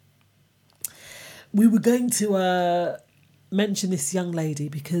swiftly. We were going to mention this young lady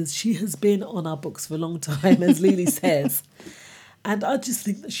because she has been on our books for a long time, as Lily says. And I just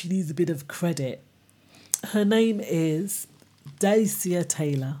think that she needs a bit of credit. Her name is Dacia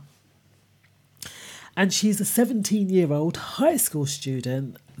Taylor. And she's a 17-year-old high school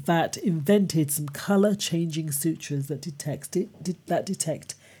student that invented some colour-changing sutras that detect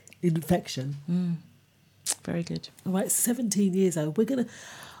infection. Very good. All right, 17 years old.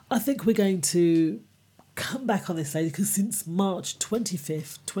 I think we're going to come back on this lady because since March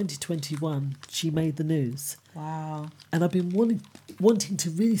 25th, 2021, she made the news. Wow. And I've been wanting to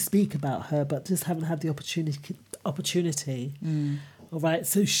really speak about her, but just haven't had the opportunity. All right,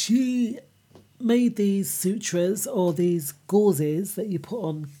 so she made these sutras or these gauzes that you put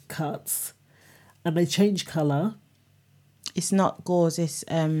on cuts and they change colour. It's not gauze, it's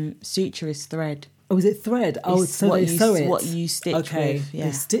suture is thread. Oh, is it thread? Oh, It's so what they you- sew it. what you stitch okay. with, yeah.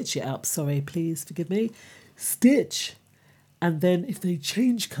 They stitch it up. Sorry, please forgive me. Stitch, and then if they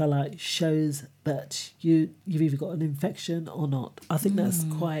change colour, it shows that you've either got an infection or not. I think that's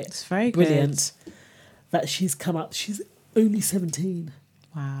quite It's very brilliant. That she's come up. She's only 17.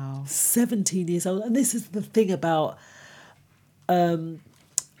 Wow. 17 years old, and this is the thing about not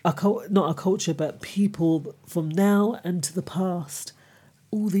our culture, but people from now and to the past.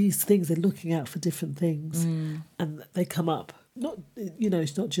 All these things, they're looking out for different things, and they come up.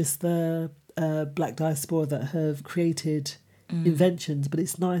 It's not just the black diaspora that have created inventions, but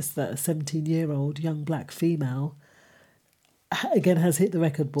it's nice that a 17-year-old young black female again has hit the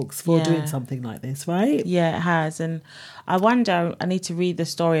record books for doing something like this, right? Yeah, it has. And I wonder, I need to read the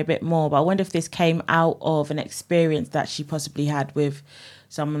story a bit more, but I wonder if this came out of an experience that she possibly had with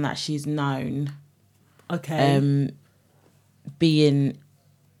someone that she's known. Okay. Being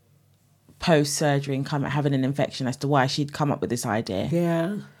post-surgery and having an infection as to why she'd come up with this idea.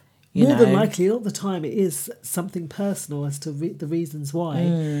 Yeah. You More than know? likely, a lot of the time it is something personal as to the reasons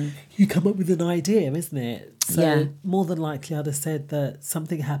why you come up with an idea, isn't it? So Yeah. more than likely I'd have said that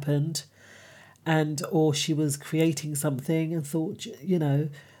something happened or she was creating something and thought,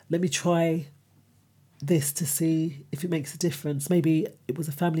 let me try this to see if it makes a difference. Maybe it was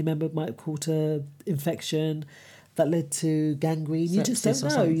a family member might have caught an infection that led to gangrene. You just Sepsis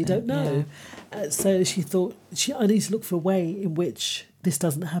don't or know. You something, don't know. So she thought, I need to look for a way in which this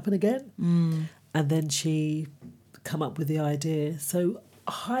doesn't happen again. And then she come up with the idea. So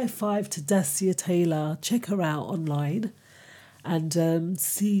high five to Dacia Taylor. Check her out online and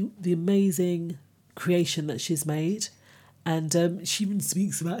see the amazing creation that she's made. And she even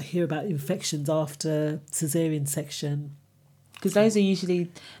speaks about infections after caesarean section. Because those are usually,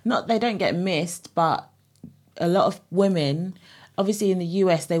 they don't get missed, but a lot of women, obviously in the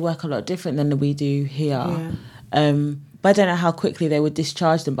US, they work a lot different than we do here. But I don't know how quickly they would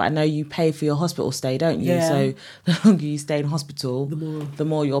discharge them, but I know you pay for your hospital stay, don't you? Yeah. So the longer you stay in hospital, the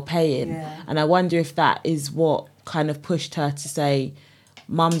more you're paying. Yeah. And I wonder if that is what kind of pushed her to say,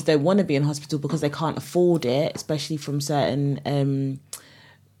 mums don't want to be in hospital because they can't afford it, especially from certain,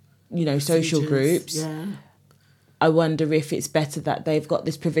 social groups. Yeah. I wonder if it's better that they've got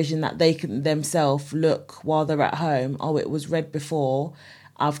this provision that they can themselves look while they're at home. Oh, it was read before.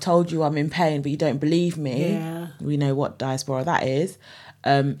 I've told you I'm in pain, but you don't believe me. Yeah. We know what diaspora that is.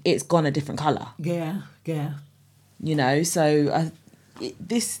 It's gone a different colour. Yeah, yeah. So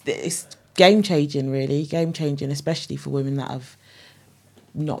this is game-changing, really. Game-changing, especially for women that have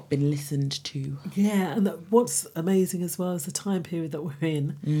not been listened to. Yeah, and what's amazing as well is the time period that we're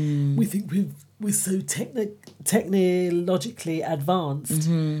in. We think we're so technologically advanced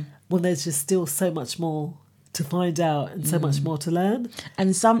when there's just still so much more to find out and so much more to learn.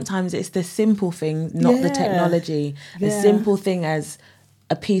 And sometimes it's the simple thing, not the technology. Yeah. A simple thing as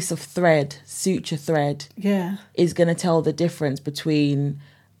a piece of thread, suture thread, Yeah. is going to tell the difference between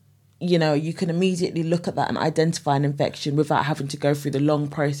you know, you can immediately look at that and identify an infection without having to go through the long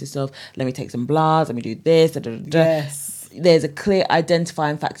process of, let me take some bloods, let me do this. Da, da, da, da. Yes. There's a clear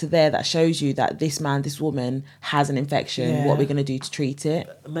identifying factor there that shows you that this man, this woman has an infection. Yeah. What we're going to do to treat it.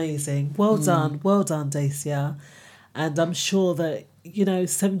 Amazing. Well done, Dacia. And I'm sure that, you know,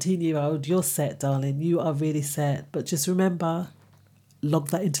 17-year-old, you're set, darling. You are really set. But just remember, log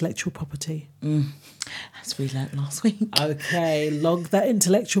that intellectual property. As we learnt last week. Okay, log that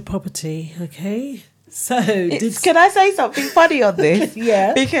intellectual property. Okay. So, Can I say something funny on this?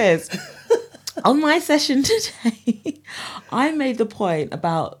 Yeah. Because on my session today, I made the point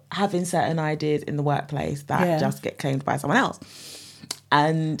about having certain ideas in the workplace that just get claimed by someone else.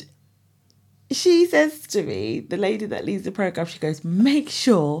 And she says to me, the lady that leads the program, she goes, make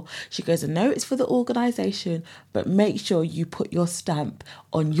sure, she goes, I know it's for the organisation, but make sure you put your stamp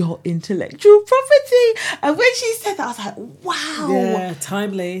on your intellectual property. And when she said that, I was like, wow. Yeah,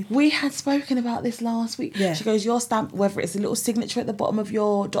 timely. We had spoken about this last week. Yeah. She goes, your stamp, whether it's a little signature at the bottom of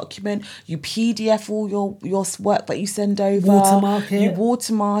your document, you PDF all your work that you send over. Watermark it. You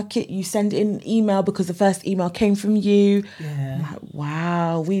watermark it. You send it in an email because the first email came from you. Yeah. I'm like,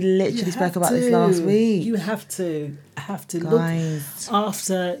 wow. We literally spoke about this last week. You have to Guys. look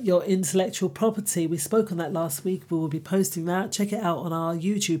after your intellectual property. We spoke on that last week. We will be posting that. Check it out on our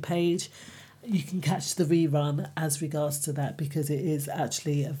YouTube page. You can catch the rerun as regards to that, because it is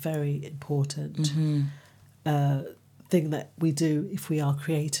actually a very important thing that we do if we are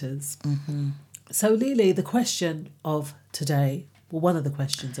creators. So, Lily, the question of today, well, one of the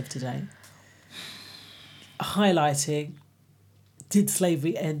questions of today, highlighting, did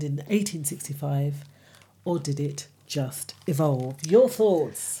slavery end in 1865 or did it just evolve? Your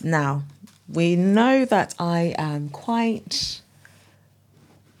thoughts? Now, we know that I am quite...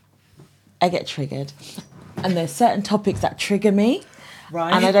 I get triggered. And there's certain topics that trigger me.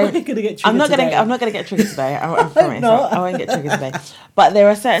 Right. And I don't... You're gonna get triggered I'm not today. going to get triggered today. I promise. I won't get triggered today. But there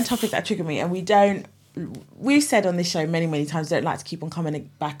are certain topics that trigger me, and we've said on this show many, many times, don't like to keep on coming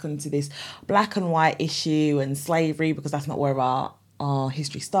back onto this black and white issue and slavery, because that's not where our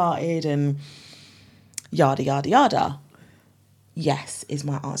history started, and yada, yada, yada. Yes, is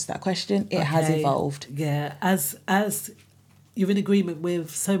my answer to that question. It has evolved. Yeah, as you're in agreement with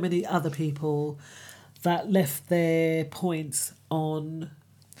so many other people that left their points on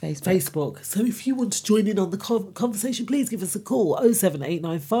Facebook. So if you want to join in on the conversation, please give us a call,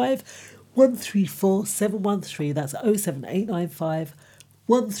 07895 134 713. That's 07895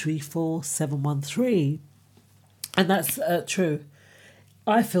 134 713. And that's true.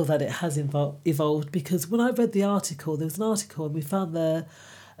 I feel that it has evolved, because when I read the article, there was an article and we found the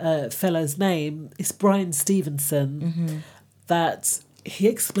fellow's name. It's Brian Stevenson, that he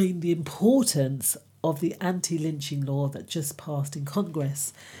explained the importance of the anti-lynching law that just passed in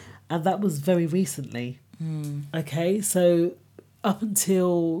Congress. And that was very recently. Okay, so up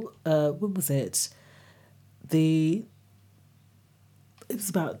until, when was it? It was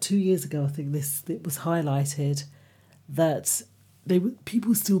about 2 years ago, I think it was highlighted that people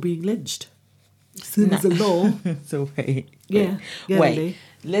were still being lynched. So there was a law. So wait. Yeah. Wait.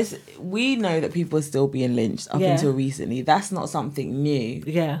 We know that people are still being lynched up until recently. That's not something new.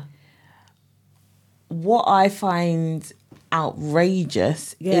 Yeah. What I find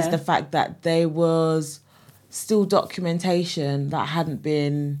outrageous is the fact that there was still documentation that hadn't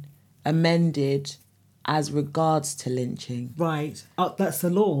been amended as regards to lynching. Right. That's the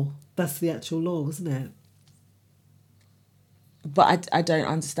law. That's the actual law, isn't it? But I don't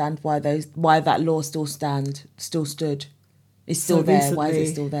understand why that law still stood. It's still So there. recently, Why is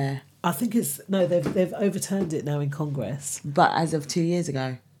it still there? I think they've overturned it now in Congress. But as of 2 years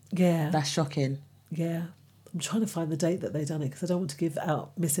ago. Yeah. That's shocking. Yeah. I'm trying to find the date that they done it, because I don't want to give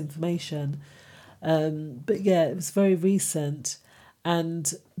out misinformation. But yeah, it was very recent.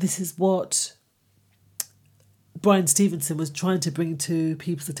 And this is what Brian Stevenson was trying to bring to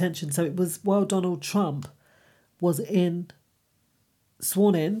people's attention. So it was while Donald Trump was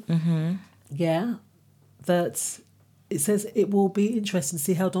sworn in, that it says it will be interesting to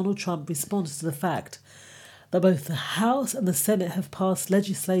see how Donald Trump responds to the fact that both the House and the Senate have passed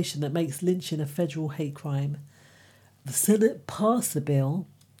legislation that makes lynching a federal hate crime. The Senate passed the bill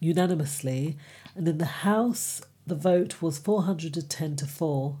unanimously, and in the House, the vote was 410 to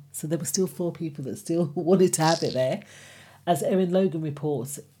 4. So there were still 4 people that still wanted to have it there. As Erin Logan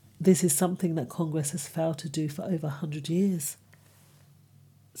reports, this is something that Congress has failed to do for over 100 years.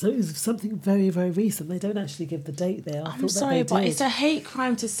 So it was something very, very recent. They don't actually give the date there. I'm sorry, but it's a hate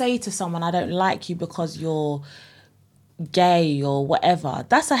crime to say to someone, I don't like you because you're gay or whatever,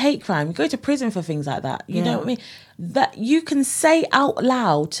 that's a hate crime. You go to prison for things like that. You know what I mean? That you can say out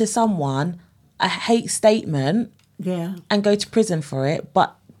loud to someone a hate statement and go to prison for it,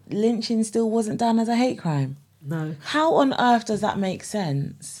 but lynching still wasn't done as a hate crime. No. How on earth does that make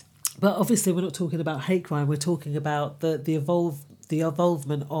sense? But obviously we're not talking about hate crime, we're talking about the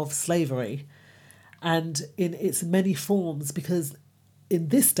evolvement of slavery and in its many forms, because in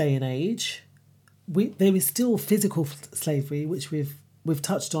this day and age there is still physical slavery, which we've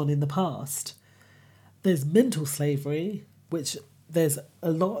touched on in the past. There's mental slavery, which there's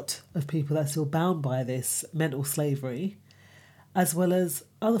a lot of people that are still bound by this mental slavery, as well as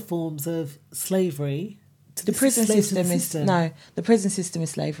other forms of slavery. The prison system is the prison system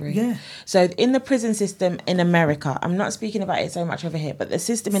is slavery. Yeah. So in the prison system in America, I'm not speaking about it so much over here, but the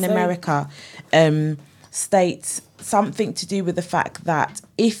system in America states something to do with the fact that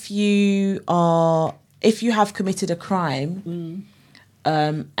if you have committed a crime,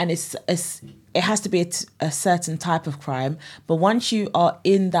 and it has to be a certain type of crime, but once you are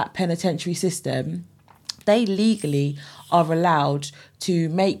in that penitentiary system, they legally are allowed to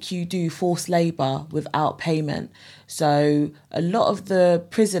make you do forced labour without payment. So a lot of the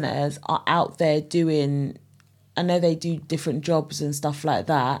prisoners are out there doing, I know they do different jobs and stuff like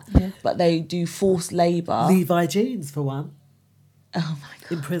that, but they do forced labour. Levi Jeans, for one. Oh my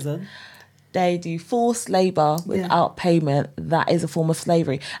God. In prison. They do forced labour without payment. That is a form of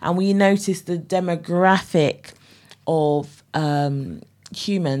slavery. And we notice the demographic of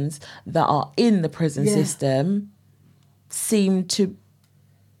humans that are in the prison system seem to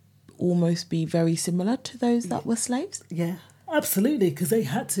almost be very similar to those that were slaves. Yeah, absolutely, because they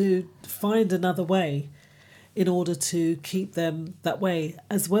had to find another way in order to keep them that way,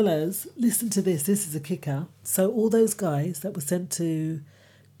 as well as, listen to this is a kicker, so all those guys that were sent to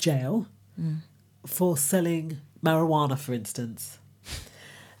jail for selling marijuana, for instance.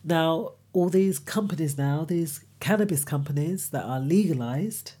 Now, all these companies now, these cannabis companies that are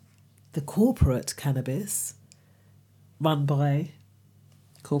legalised, the corporate cannabis run by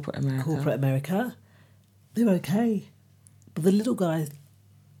corporate America, they're okay. But the little guy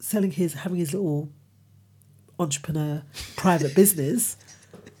having his little entrepreneur private business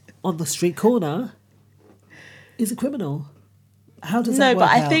on the street corner is a criminal. How does that work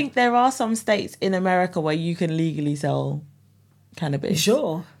I out? think there are some states in America where you can legally sell cannabis. You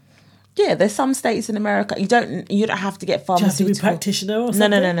sure? Yeah, there's some states in America you don't have to get pharmaceutical. Do you have to be a practitioner or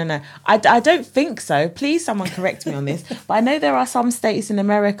something? No. I don't think so. Please, someone correct me on this. But I know there are some states in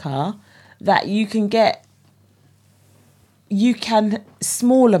America that you can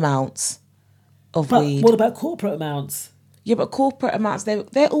small amounts of weed. What about corporate amounts? Yeah, but corporate amounts,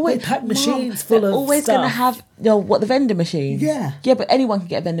 they're always... They pack machines full of always stuff. going to have, the vending machines. Yeah. Yeah, but anyone can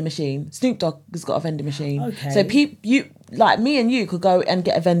get a vending machine. Snoop Dogg has got a vending machine. Okay. So you like me and you could go and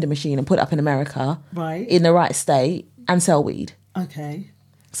get a vending machine and put it up in America. Right. In the right state and sell weed. Okay.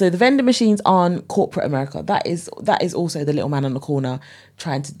 So the vending machines aren't corporate America. That is also the little man on the corner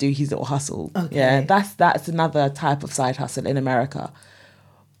trying to do his little hustle. Okay. Yeah, that's another type of side hustle in America.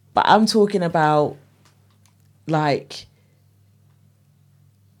 But I'm talking about, like...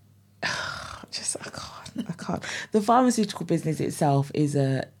 I can't. The pharmaceutical business itself is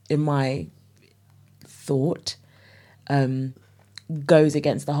in my thought, goes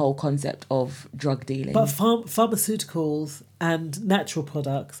against the whole concept of drug dealing. But pharmaceuticals and natural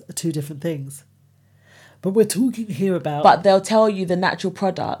products are two different things. But we're talking here about... But they'll tell you the natural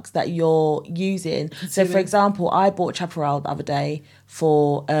products that you're using. So, for example, I bought Chaparral the other day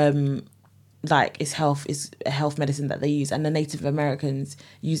for... it's a health medicine that they use, and the Native Americans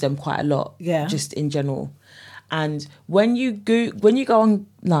use them quite a lot, just in general. And when you go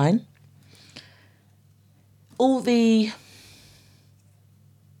online, all the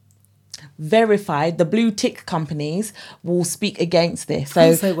verified, the blue tick companies will speak against this.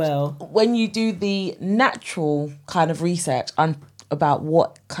 So they will. When you do the natural kind of research about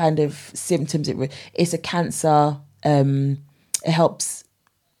what kind of symptoms it's a cancer, it helps.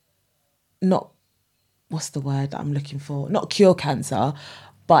 Not, what's the word that I'm looking for? Not cure cancer,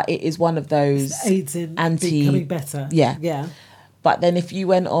 but it is one of those aids in becoming better. Yeah. But then if you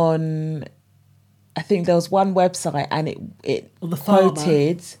went on, I think there was one website and it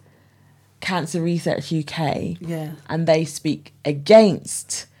quoted Cancer Research UK. Yeah. And they speak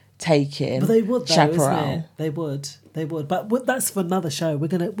against taking but they would, though, Chaparral. isn't it? They would. But that's for another show. We're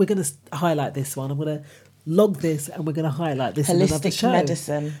gonna highlight this one. I'm gonna log this and we're gonna highlight this in another show. Holistic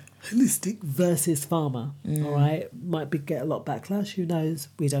medicine. Holistic versus pharma, all right? Might get a lot of backlash, who knows?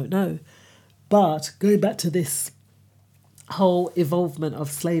 We don't know. But going back to this whole evolvement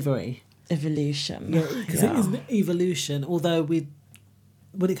of slavery. Evolution. Yeah, because it is an evolution. Although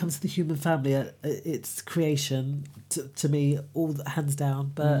when it comes to the human family, it's creation to me, all hands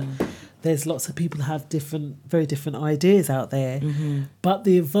down. But there's lots of people who have very different ideas out there. But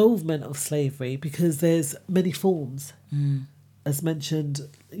the involvement of slavery, because there's many forms, as mentioned,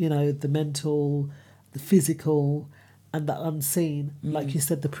 the mental, the physical, and the unseen. Like you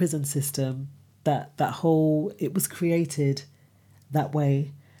said, the prison system, that whole, it was created that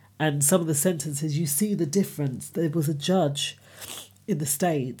way. And some of the sentences, you see the difference. There was a judge in the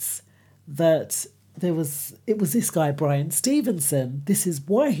States that it was this guy, Brian Stevenson. This is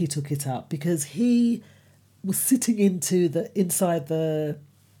why he took it up, because he was sitting inside the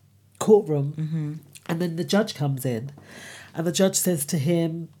courtroom, and then the judge comes in, and the judge says to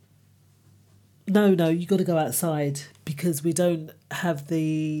him, no, you got to go outside because we don't have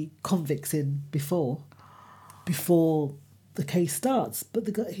the convicts in before the case starts. But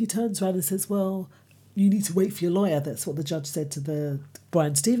he turns around and says, well, you need to wait for your lawyer. That's what the judge said to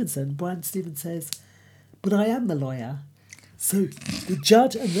Brian Stevenson. Brian Stevenson says, but I am the lawyer. So the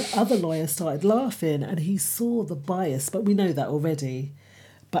judge and the other lawyer started laughing, and he saw the bias, but we know that already.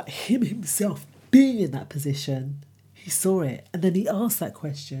 But him himself being in that position, he saw it. And then he asked that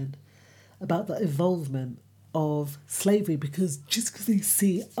question about the involvement of slavery, because just because they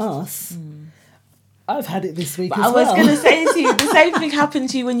see us... I've had it this week but as I was well. going to say to you, the same thing happened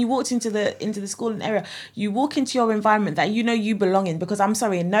to you when you walked into the schooling area. You walk into your environment that you belong in, because I'm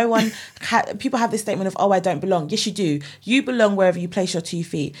sorry, people have this statement of, oh, I don't belong. Yes, you do. You belong wherever you place your 2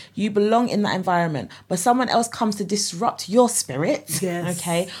 feet. You belong in that environment. But someone else comes to disrupt your spirit. Yes.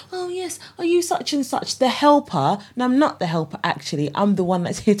 Okay. Oh, yes. Are you such and such? The helper. No, I'm not the helper, actually. I'm the one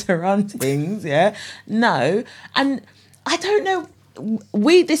that's here to run things. Yeah. No. And I don't know.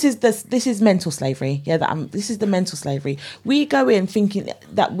 This is mental slavery. Yeah, this is the mental slavery. We go in thinking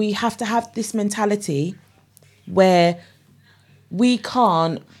that we have to have this mentality where we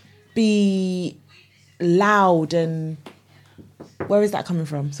can't be loud and... Where is that coming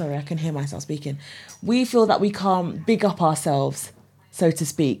from? Sorry, I can hear myself speaking. We feel that we can't big up ourselves, so to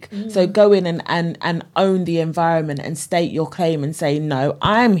speak. So go in and own the environment and state your claim and say, no,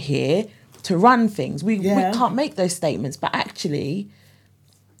 I'm here to run things. We can't make those statements, but actually,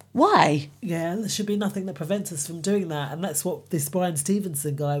 why? Yeah, there should be nothing that prevents us from doing that. And that's what this Brian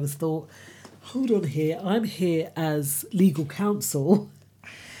Stevenson guy was thought, hold on here, I'm here as legal counsel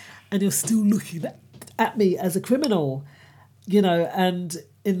and you're still looking at me as a criminal, and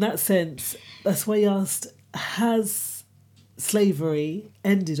in that sense, that's why he asked, has slavery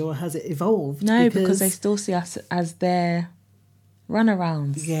ended or has it evolved? No, because they still see us as their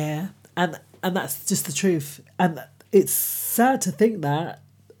runarounds. Yeah. And that's just the truth. And it's sad to think that,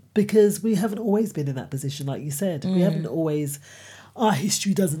 because we haven't always been in that position, like you said. We haven't always... Our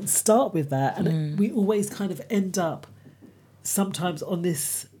history doesn't start with that. And we always kind of end up sometimes on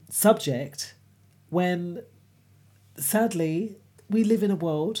this subject when, sadly, we live in a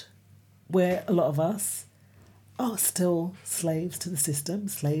world where a lot of us are still slaves to the system,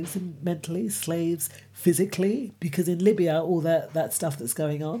 slaves mentally, slaves physically, because in Libya, all that stuff that's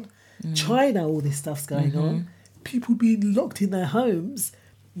going on, China, all this stuff's going on, people being locked in their homes,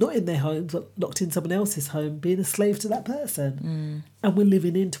 not in their homes, but locked in someone else's home, being a slave to that person. And we're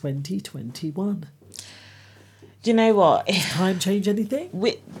living in 2021. Do you know what? Does time change anything?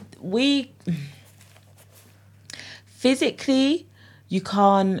 We physically, you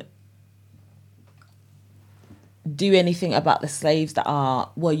can't do anything about the slaves that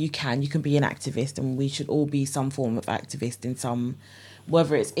are... Well, you can be an activist, and we should all be some form of activist in some...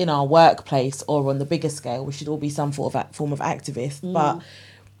 Whether it's in our workplace or on the bigger scale, we should all be some form of activist. But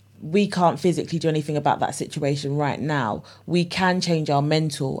we can't physically do anything about that situation right now. We can change our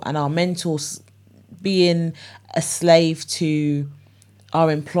mental, and our mental's being a slave to our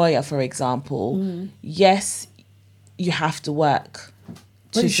employer, for example. Yes, you have to work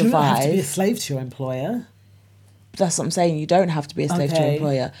to you survive. Don't have to be a slave to your employer. That's what I'm saying. You don't have to be a slave to your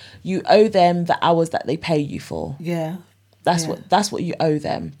employer. You owe them the hours that they pay you for. Yeah. That's what you owe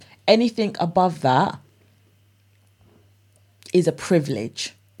them. Anything above that is a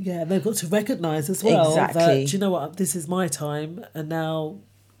privilege. Yeah, they've got to recognise as well that, Exactly. do you know what, this is my time, and now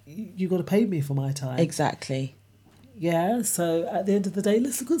you've got to pay me for my time. Exactly. Yeah, so at the end of the day,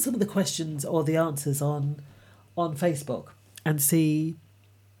 let's look at some of the questions or the answers on Facebook and see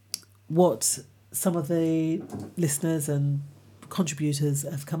what some of the listeners and contributors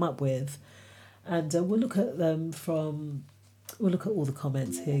have come up with. And we'll look at all the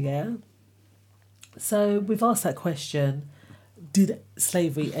comments here, yeah? So we've asked that question, did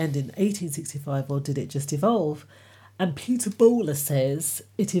slavery end in 1865 or did it just evolve? And Peter Bowler says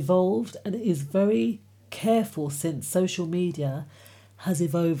it evolved and it is very careful since social media has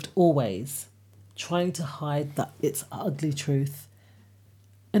evolved always, trying to hide that its ugly truth.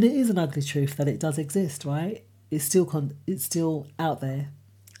 And it is an ugly truth that it does exist, right? It's still out there.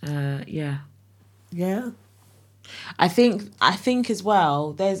 Yeah. Yeah. I think as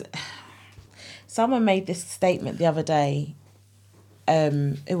well, there's someone made this statement the other day.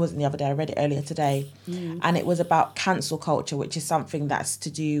 It wasn't the other day, I read it earlier today. And it was about cancel culture, which is something that's to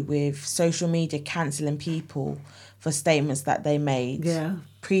do with social media cancelling people for statements that they made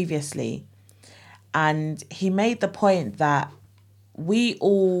previously. And he made the point that we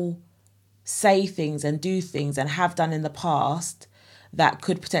all say things and do things and have done in the past that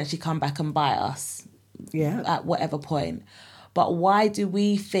could potentially come back and bite us at whatever point. But why do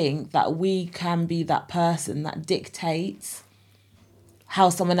we think that we can be that person that dictates how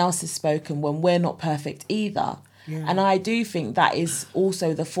someone else has spoken when we're not perfect either? And I do think that is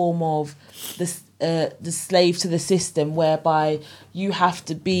also the form of the slave to the system, whereby you have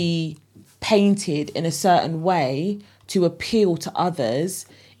to be painted in a certain way to appeal to others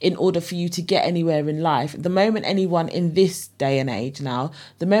in order for you to get anywhere in life. The moment anyone in this day and age now,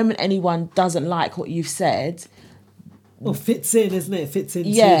 the moment anyone doesn't like what you've said, or fits in, isn't it? Fits into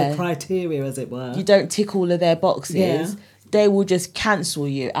the criteria, as it were. You don't tick all of their boxes. They will just cancel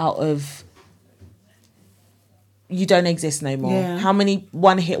you out of, you don't exist no more. How many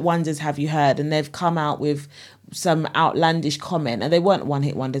one-hit wonders have you heard? And they've come out with some outlandish comment, and they weren't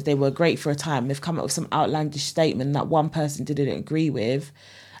one-hit wonders. They were great for a time. They've come up with some outlandish statement that one person didn't agree with,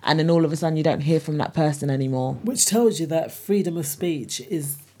 and then all of a sudden you don't hear from that person anymore. Which tells you that freedom of speech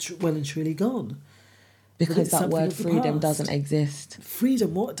is well and truly gone. Because that word freedom doesn't exist.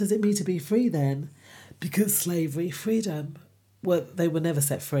 Freedom, what does it mean to be free then? Because slavery, freedom, well, they were never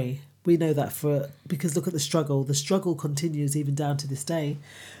set free. We know that because look at the struggle. The struggle continues even down to this day.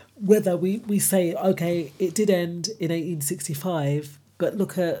 Whether we say, okay, it did end in 1865, but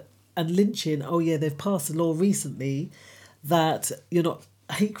look at, and lynching, oh yeah, they've passed a law recently that you're not,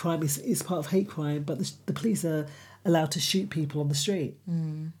 hate crime is part of hate crime, but the police are allowed to shoot people on the street.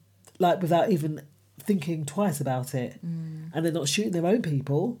 Like without even thinking twice about it. And they're not shooting their own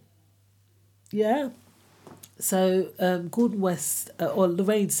people. Yeah. So Gordon West, or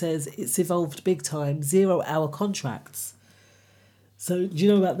Lorraine says, it's evolved big time, 0-hour contracts. So do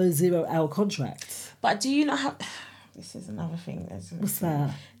you know about those 0-hour contracts? But do you not have... This is another thing. What's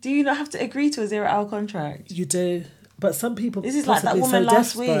that? Do you not have to agree to a 0-hour contract? You do. But some people... This is like that woman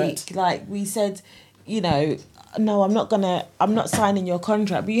last week. Like we said, you know, no, I'm not signing your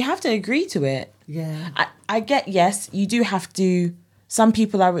contract. But you have to agree to it. Yeah. I get, yes, you do have to... Some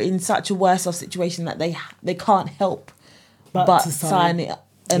people are in such a worse off situation that they can't help but to sign it.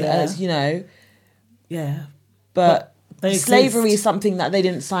 And as you know... Yeah. But slavery is something that they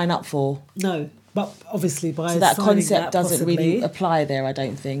didn't sign up for. No, but obviously by so that concept that doesn't possibly, really apply there, I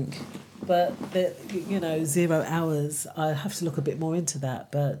don't think. But 0 hours, I have to look a bit more into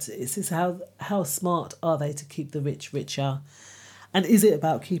that. But it's just how smart are they to keep the rich richer, and is it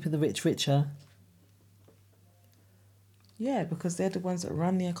about keeping the rich richer? Yeah, because they're the ones that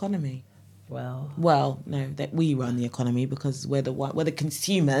run the economy. Well, no, that we run the economy because we're the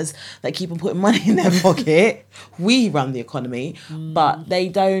consumers that keep on putting money in their pocket. We run the economy, but they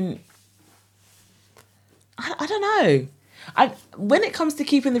don't. I don't know. When it comes to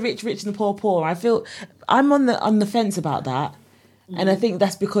keeping the rich rich and the poor poor, I feel I'm on the fence about that, and I think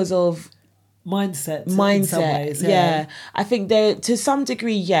that's because of mindset. In some ways, yeah. I think to some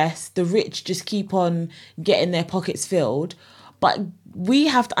degree, yes, the rich just keep on getting their pockets filled, but we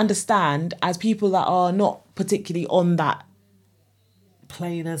have to understand, as people that are not particularly on that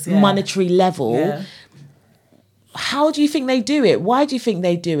plane as monetary level, how do you think they do it? Why do you think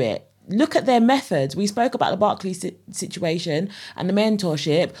they do it? Look at their methods. We spoke about the Barclays situation and the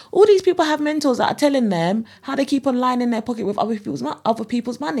mentorship. All these people have mentors that are telling them how they keep on lining their pocket with other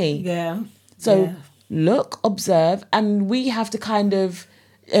people's money. Yeah. So look, observe, and we have to kind of...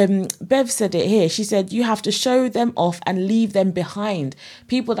 Bev said it here. She said you have to show them off and leave them behind.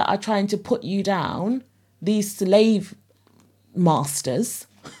 People that are trying to put you down, these slave masters.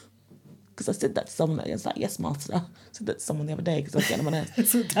 Because I said that to someone. I was like, yes, master. I said that to someone the other day because I was getting on my nerves.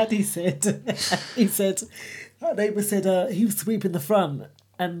 That's what Daddy said. He said, our neighbour said he was sweeping the front,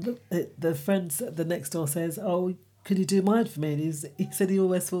 and the friend the next door says, "Oh, can you do mine for me?" And he said he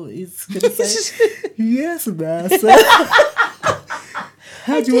always thought he's going to say, "Yes, master."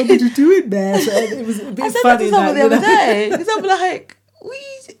 How do you want me to do it, man? So it was a bit funny. I said that to someone the other day. Because I'm like,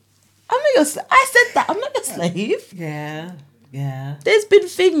 I said that. I'm not your slave. Yeah. There's been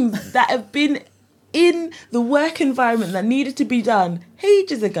things that have been in the work environment that needed to be done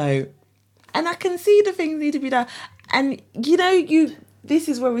ages ago. And I can see the things need to be done. And, you know, this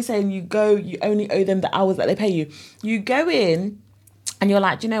is where we're saying you only owe them the hours that they pay you. You go in and you're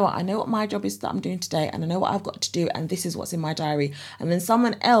like, do you know what? I know what my job is that I'm doing today, and I know what I've got to do, and this is what's in my diary. And then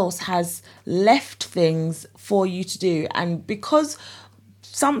someone else has left things for you to do. And because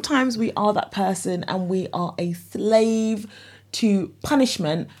sometimes we are that person and we are a slave to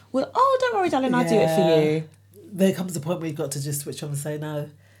punishment, well, oh, don't worry, darling, I'll do it for you. There comes a point where you've got to just switch on and say no.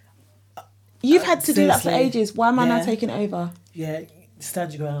 You've had to do that for seriously. ages. Why am I now taking over? Yeah,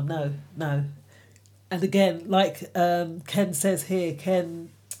 stand your ground. No. And again, like Ken says here,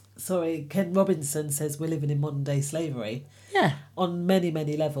 Ken Robinson says we're living in modern day slavery. Yeah. On many,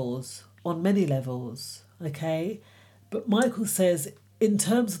 many levels. Okay? But Michael says, in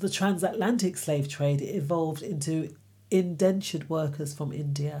terms of the transatlantic slave trade, it evolved into indentured workers from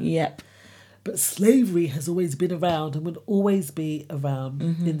India. Yep. But slavery has always been around and will always be around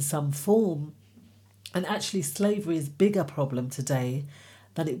in some form. And actually, slavery is a bigger problem today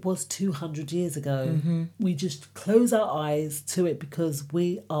than it was 200 years ago. We just close our eyes to it because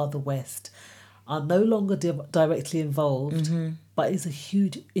we are the West, are no longer directly involved, but it's a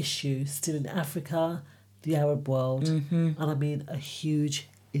huge issue still in Africa, the Arab world, and I mean a huge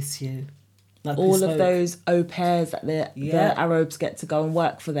issue. Like all of those au pairs that the Arabs get to go and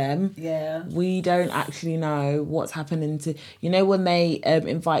work for them. Yeah. We don't actually know what's happening to... You know when they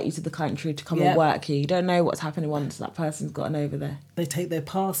invite you to the country to come and work here, you don't know what's happening once that person's gotten over there. They take their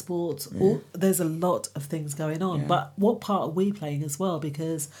passports. There's a lot of things going on. Yeah. But what part are we playing as well?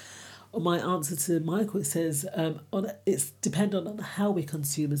 Because on my answer to Michael, it says it's dependent on how we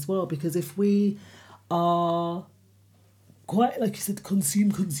consume as well. Because if we are... quite like you said, consume.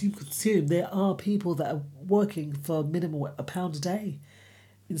 There are people that are working for minimal £1 a day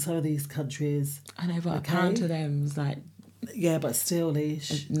in some of these countries. I know, but £1 to them is like... Yeah, but still,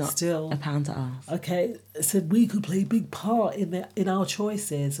 Leash. Not still £1 to us. Okay, so we could play a big part in our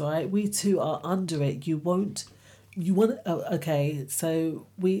choices, right? We too are under it. Okay, so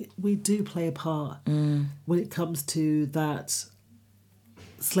we do play a part when it comes to that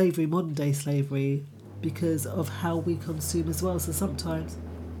slavery, modern day slavery, because of how we consume as well. So sometimes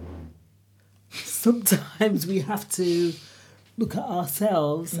we have to look at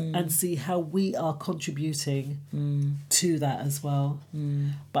ourselves and see how we are contributing to that as well.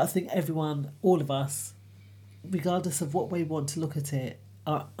 But I think all of us, regardless of what way we want to look at it,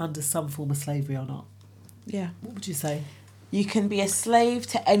 are under some form of slavery or not. Yeah. What would you say? You can be a slave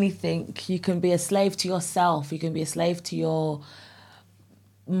to anything. You can be a slave to yourself. You can be a slave to your...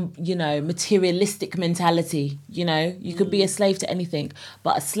 materialistic mentality. You could be a slave to anything,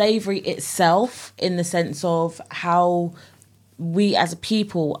 but slavery itself, in the sense of how we as a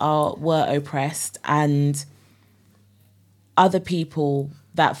people were oppressed, and other people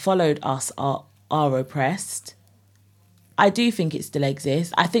that followed us are oppressed, I do think it still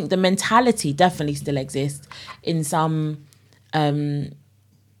exists. I think the mentality definitely still exists in some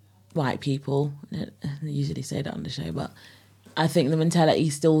white people. I usually say that on the show, but I think the mentality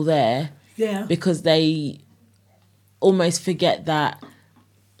is still there. Yeah. Because they almost forget that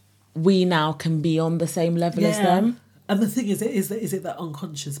we now can be on the same level as them. And the thing is it that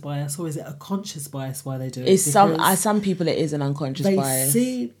unconscious bias, or is it a conscious bias why they do it? It's some people it is an unconscious bias.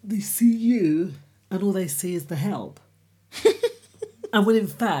 They see you and all they see is the help. And when in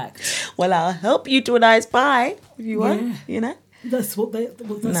fact... Well, I'll help you to a nice pie if you want, That's what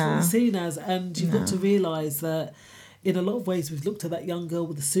we're seen as. And you've got to realise that in a lot of ways, we've looked at that young girl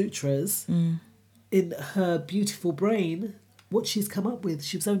with the sutras. In her beautiful brain, what she's come up with.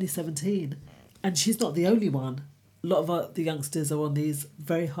 She was only 17. And she's not the only one. A lot of the youngsters are on these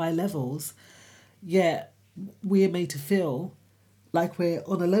very high levels. Yet, we're made to feel like we're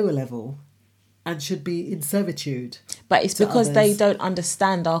on a lower level and should be in servitude. But it's because they don't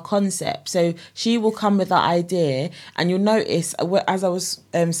understand our concept. So she will come with that idea, and you'll notice, as I was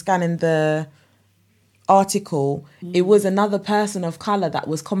scanning the article, it was another person of colour that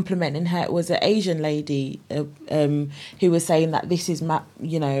was complimenting her. It was an Asian lady who was saying that this is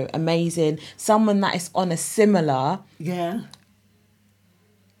amazing. Someone that is on a similar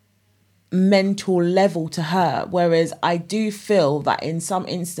mental level to her, whereas I do feel that in some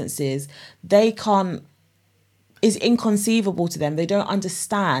instances it's inconceivable to them. They don't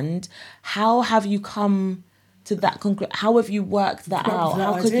understand. How have you come to that conclusion? How have you worked that out?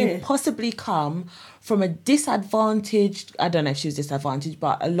 How could you possibly come from a disadvantaged... I don't know if she was disadvantaged,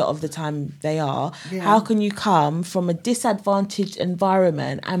 but a lot of the time they are. Yeah. How can you come from a disadvantaged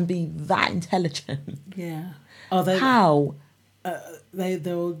environment and be that intelligent? Yeah. How?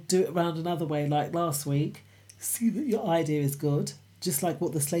 they'll do it round another way, like last week. See that your idea is good, just like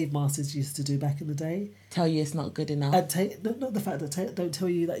what the slave masters used to do back in the day. Tell you it's not good enough. And not the fact that don't tell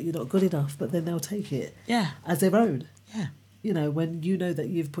you that you're not good enough, but then they'll take it as their own. Yeah. You know, when you know that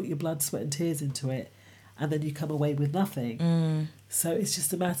you've put your blood, sweat and tears into it, and then you come away with nothing. So it's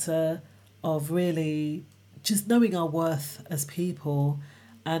just a matter of really just knowing our worth as people,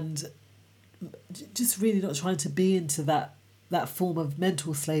 and just really not trying to be into that form of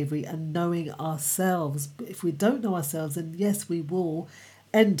mental slavery, and knowing ourselves. But if we don't know ourselves, then yes, we will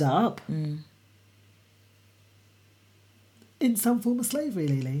end up in some form of slavery,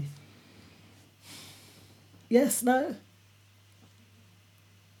 Lily. Yes, no?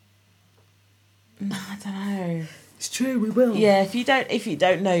 I don't know. It's true, we will. Yeah, if you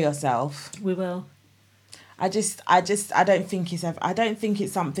don't know yourself, we will. I don't think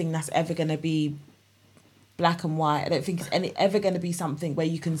it's something that's ever going to be black and white. I don't think it's ever going to be something where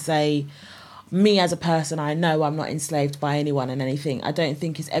you can say, me as a person, I know I'm not enslaved by anyone and anything. I don't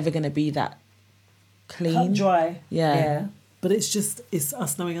think it's ever going to be that clean. Cut and dry. Yeah. But it's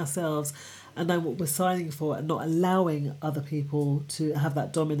us knowing ourselves and knowing what we're signing for, and not allowing other people to have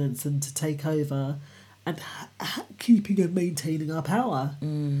that dominance and to take over, and keeping and maintaining our power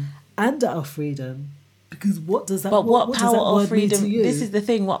and our freedom. Because what does that? But what does power that or word mean freedom? to you? This is the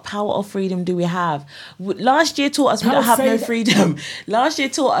thing. What power or freedom do we have? Last year taught us we don't have no freedom. Last year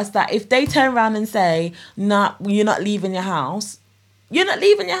taught us that if they turn around and say, "Nah, you're not leaving your house," you're not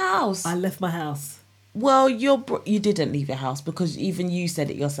leaving your house. I left my house. Well, you didn't leave your house, because even you said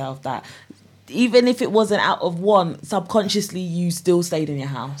it yourself that even if it wasn't out of want, subconsciously you still stayed in your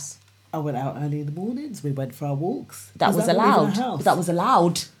house. I went out early in the mornings. We went for our walks. That was allowed. That was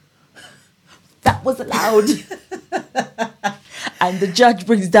allowed. That was allowed. And the judge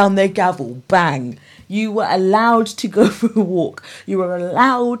brings down their gavel. Bang. You were allowed to go for a walk. You were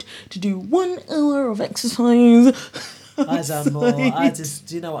allowed to do 1 hour of exercise. I done more.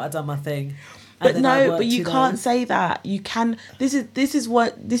 Do you know what? I done my thing. But no, but you can't say that. You can. This is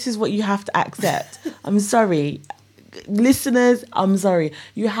what you have to accept. I'm sorry, listeners. I'm sorry.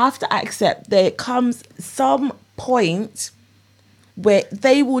 You have to accept there comes some point where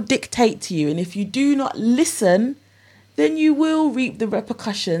they will dictate to you, and if you do not listen, then you will reap the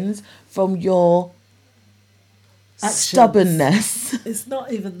repercussions from your actions. Stubbornness. It's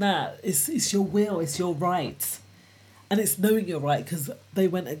not even that. It's your will. It's your right. And it's knowing you're right, because they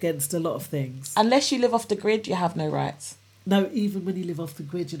went against a lot of things. Unless you live off the grid, you have no rights. No, even when you live off the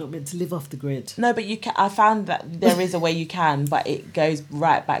grid, you're not meant to live off the grid. No, but you can. I found that there is a way you can, but it goes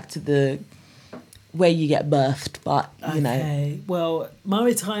right back to the where you get birthed. But you know. Okay. Well,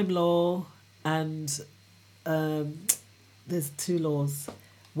 maritime law and there's 2 laws.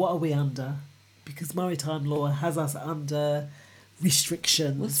 What are we under? Because maritime law has us under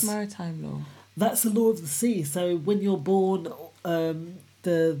restrictions. What's maritime law? That's the law of the sea. So when you're born,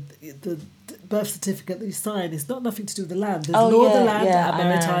 the birth certificate that you sign is not nothing to do with the land. There's law of the land and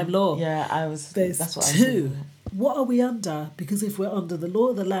maritime law. Yeah, There's that's what 2. What are we under? Because if we're under the law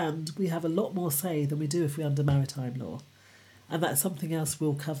of the land, we have a lot more say than we do if we're under maritime law. And that's something else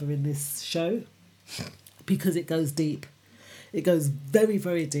we'll cover in this show, because it goes deep. It goes very,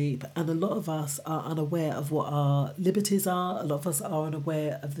 very deep, and a lot of us are unaware of what our liberties are. A lot of us are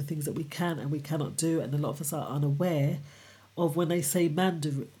unaware of the things that we can and we cannot do, and a lot of us are unaware of when they say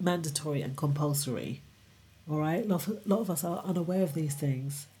mandatory and compulsory. All right? A lot of us are unaware of these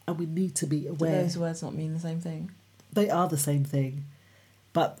things, and we need to be aware. Do those words not mean the same thing? They are the same thing,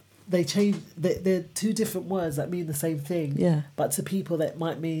 but they change. They're 2 different words that mean the same thing. Yeah. But to people, that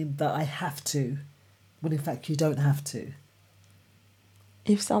might mean that I have to, when in fact you don't have to.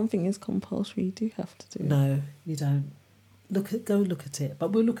 If something is compulsory, you do have to do it. No, you don't. Go look at it.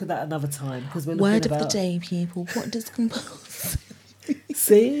 But we'll look at that another time, because we're looking Word about... of the day, people. What does compulsory...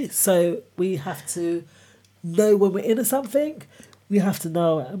 See? So we have to know when we're into something. We have to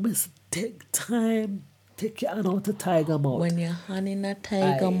know. And we take time. Take your hand out of tiger mode. When you're in a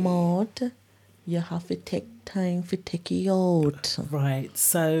tiger mode, you have to take time to take it out. Right.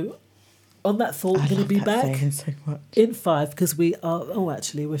 So... on that thought, we're going to be back so much. in 5, because we are... Oh,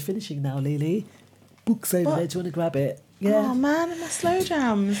 actually, we're finishing now, Lily. Book's over there. Do you want to grab it? Yeah. Oh, man, my slow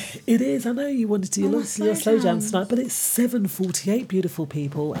jams. It is. I know you wanted to listen to your slow jams tonight, but it's 7:48, beautiful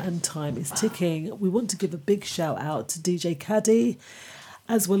people, and time is ticking. We want to give a big shout out to DJ Caddy,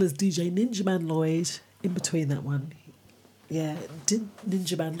 as well as DJ Ninja Man Lloyd, in between that one. Yeah,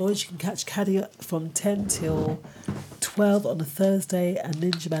 Ninja Man Lloyd. You can catch Caddy from 10 till 12 on a Thursday, and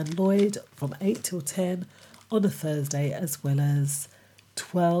Ninja Man Lloyd from 8 till 10 on a Thursday, as well as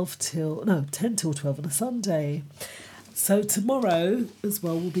 10 till 12 on a Sunday. So tomorrow as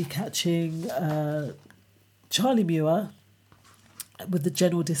well, we'll be catching Charlie Muir with the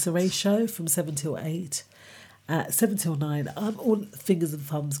General Disarray Show from 7 till 8. 7 till 9. I'm all fingers and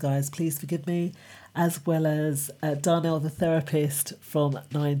thumbs, guys. Please forgive me. As well as Darnell the Therapist from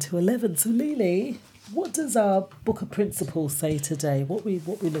 9 to 11. So, Lily, what does our Book of Principles say today? What we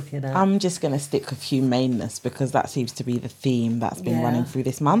looking at? I'm just going to stick with humaneness because that seems to be the theme that's been running through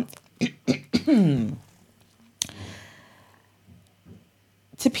this month.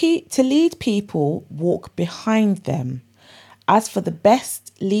 To lead people, walk behind them. As for the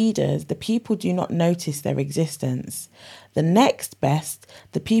best leaders, the people do not notice their existence. The next best,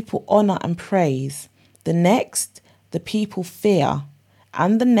 the people honour and praise. The next, the people fear.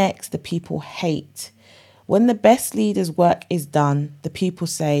 And the next, the people hate. When the best leader's work is done, the people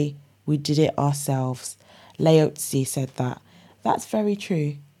say, we did it ourselves. Lao Tzu said that. That's very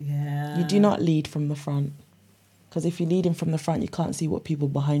true. Yeah. You do not lead from the front. Because if you're leading from the front, you can't see what people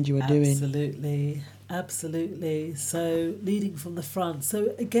behind you are doing. Absolutely. So leading from the front.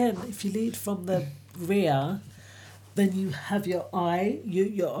 So again, if you lead from the rear, then you have your eye.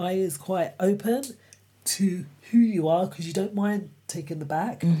 Your eye is quite open to who you are because you don't mind taking the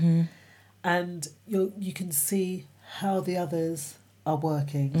back. Mm-hmm. And you can see how the others are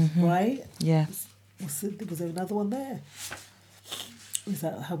working, right? Yeah. Was there another one there? Is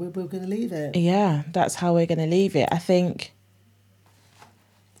that how we're going to leave it? Yeah, that's how we're going to leave it. I think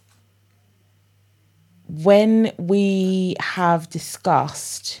when we have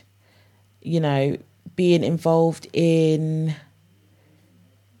discussed, being involved in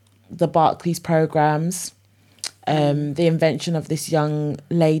the Barclays programs, the invention of this young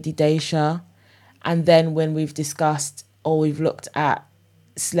lady, Daisha, and then when we've discussed or we've looked at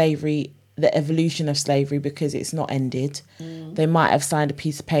slavery, the evolution of slavery, because it's not ended. They might have signed a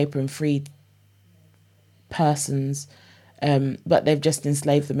piece of paper and freed persons, but they've just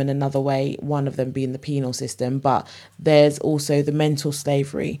enslaved them in another way, one of them being the penal system. But there's also the mental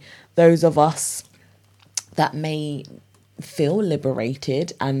slavery. Those of us that may feel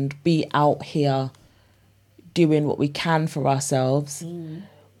liberated and be out here doing what we can for ourselves,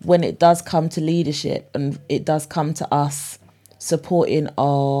 when it does come to leadership and it does come to us supporting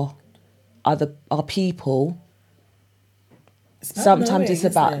our people, sometimes it's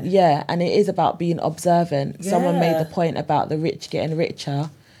about and it is about being observant. Someone made the point about the rich getting richer.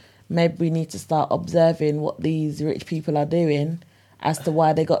 Maybe we need to start observing what these rich people are doing as to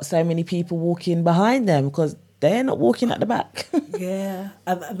why they got so many people walking behind them, because they're not walking at the back.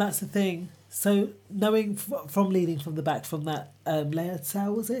 and that's the thing. So knowing from leading from the back, from that Lao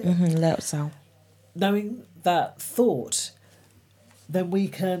Tzu, was it? Lao Tzu. Knowing that thought, then we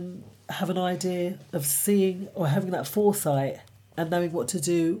can have an idea of seeing or having that foresight and knowing what to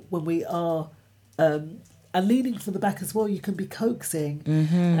do when we are and leading from the back as well. You can be coaxing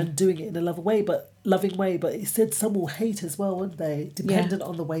and doing it in a loving way, but it said some will hate as well, won't they? Dependent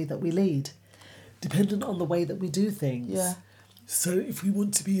on the way that we lead, dependent on the way that we do things. So if we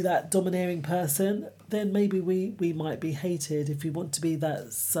want to be that domineering person, then maybe we might be hated. If we want to be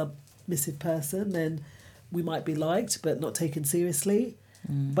that submissive person, then we might be liked but not taken seriously.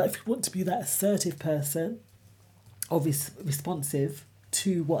 But if you want to be that assertive person, obviously responsive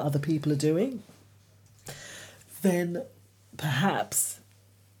to what other people are doing, then perhaps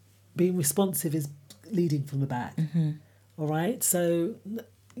being responsive is leading from the back. All right? So,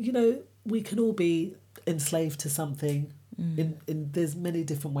 we can all be enslaved to something. There's many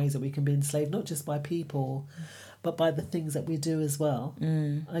different ways that we can be enslaved, not just by people, but by the things that we do as well.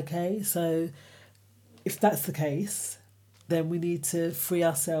 Okay? So if that's the case, then we need to free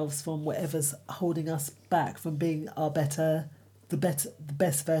ourselves from whatever's holding us back from being the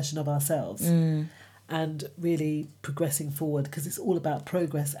best version of ourselves, and really progressing forward, because it's all about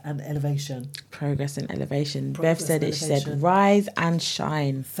progress and elevation. Bev said it. She said, "Rise and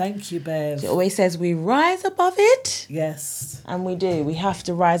shine." Thank you, Bev. She always says we rise above it. Yes, and we do. We have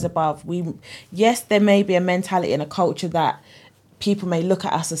to rise above. Yes, there may be a mentality and a culture that people may look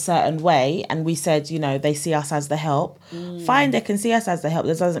at us a certain way, and we said, they see us as the help. Fine, they can see us as the help.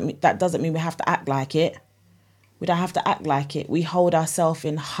 That doesn't mean we have to act like it. We don't have to act like it. We hold ourselves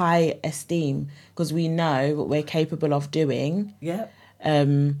in high esteem because we know what we're capable of doing.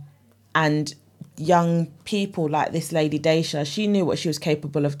 And young people like this lady Daisha, she knew what she was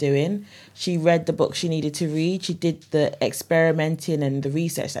capable of doing. She read the book she needed to read. She did the experimenting and the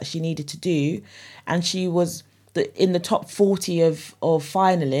research that she needed to do, and she was in the top 40 of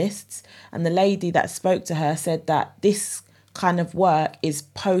finalists. And the lady that spoke to her said that this kind of work is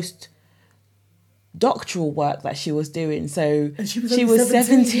post-doctoral work that she was doing. So and she was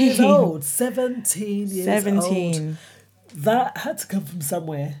 17 years old. 17 years old. that had to come from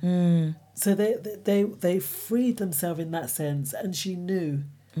somewhere. So they freed themselves in that sense, and she knew.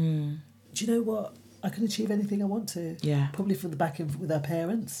 Do you know what? I can achieve anything I want to. Yeah. Probably from the back end with her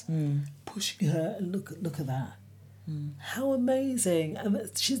parents, pushing her, and look at that. How amazing! And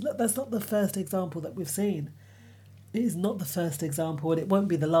that's not the first example that we've seen. It is not the first example, and it won't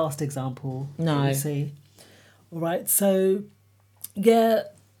be the last example that we see. All right, so yeah,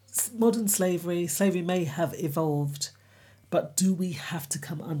 modern slavery may have evolved, but do we have to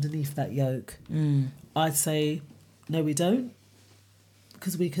come underneath that yoke? I'd say no, we don't,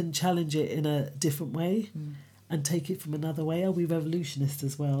 because we can challenge it in a different way and take it from another way. Are we revolutionists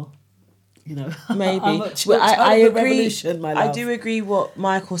as well? You know, maybe. I agree. I do agree what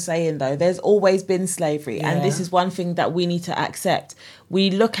Michael's saying though. There's always been slavery, and this is one thing that we need to accept. We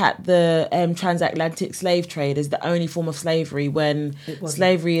look at the transatlantic slave trade as the only form of slavery when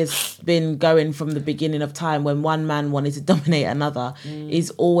slavery has been going from the beginning of time, when one man wanted to dominate another. It's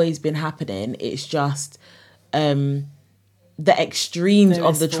always been happening. It's just the extremes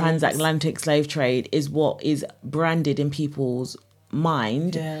of the transatlantic slave trade is what is branded in people's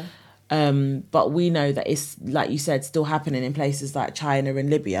mind. Yeah. But we know that it's, like you said, still happening in places like China and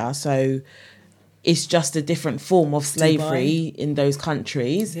Libya. So it's just a different form of slavery in those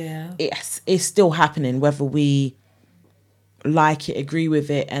countries. Yeah. It's still happening, whether we like it, agree with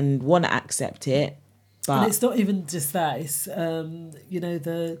it, and want to accept it. But and it's not even just that. It's you know,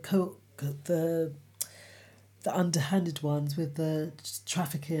 the underhanded ones with the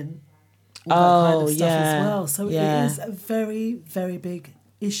trafficking, all that kind of stuff as well. So it is a very, very big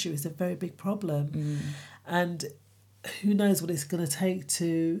issue. It's a very big problem, and who knows what it's going to take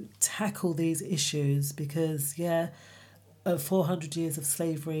to tackle these issues, because 400 years of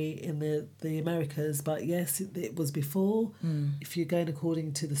slavery in the Americas, but yes, it was before. If you're going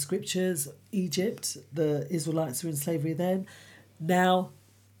according to the scriptures, Egypt, the Israelites were in slavery then. Now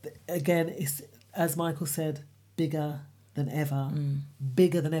again, it's, as Michael said, bigger than ever.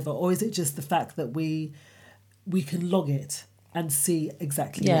 Or is it just the fact that we can log it and see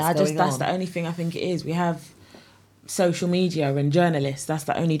exactly what's going on? That's the only thing I think it is. We have social media and journalists. That's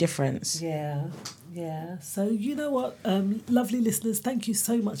the only difference. Yeah. So you know what, lovely listeners, thank you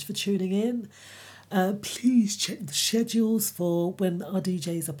so much for tuning in. Please check the schedules for when our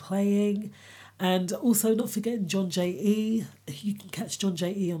DJs are playing. And also not forgetting John J.E. You can catch John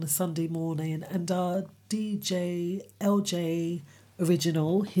J.E. on a Sunday morning. And our DJ LJ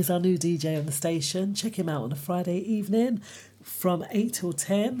Original, he's our new DJ on the station. Check him out on a Friday evening from 8 till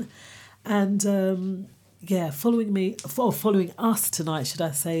 10. And following us tonight, should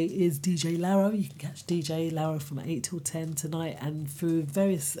I say, is DJ Laro. You can catch DJ Laro from 8 till 10 tonight, and through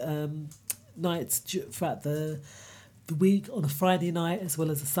various nights throughout the week, on a Friday night as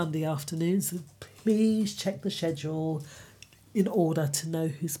well as a Sunday afternoon. So please check the schedule in order to know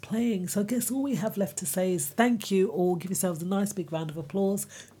who's playing. So I guess all we have left to say is thank you all. Give yourselves a nice big round of applause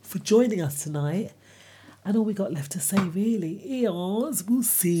for joining us tonight. And all we got left to say really is we'll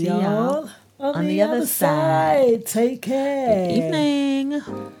see y'all on the other side. Take care. Good evening.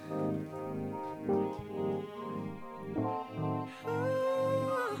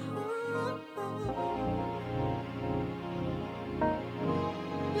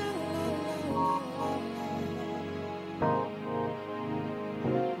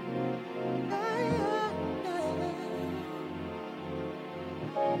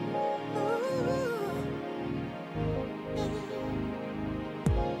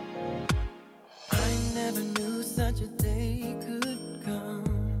 Such a day could come,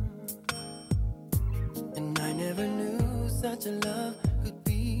 and I never knew such a love could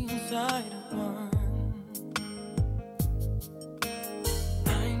be inside of one.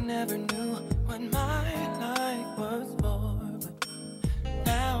 I never knew what my life was for, but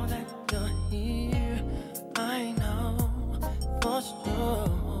now that you're here, I know for sure.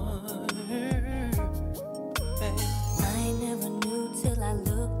 Babe. I never knew till I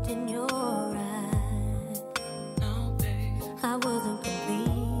looked in your eyes. I wasn't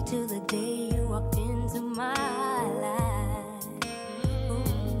complete till the day you walked into my life.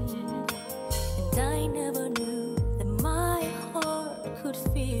 And I never knew that my heart could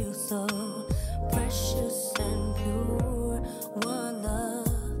feel so precious and pure. One love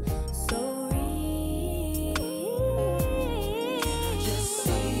so real. Just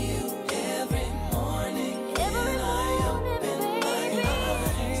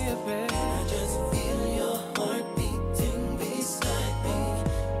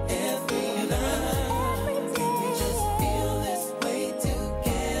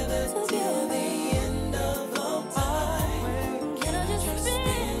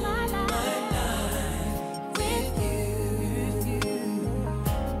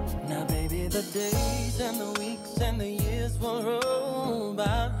The days and the weeks and the years will roll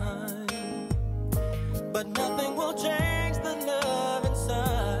by, but nothing will change the love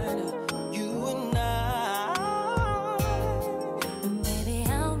inside.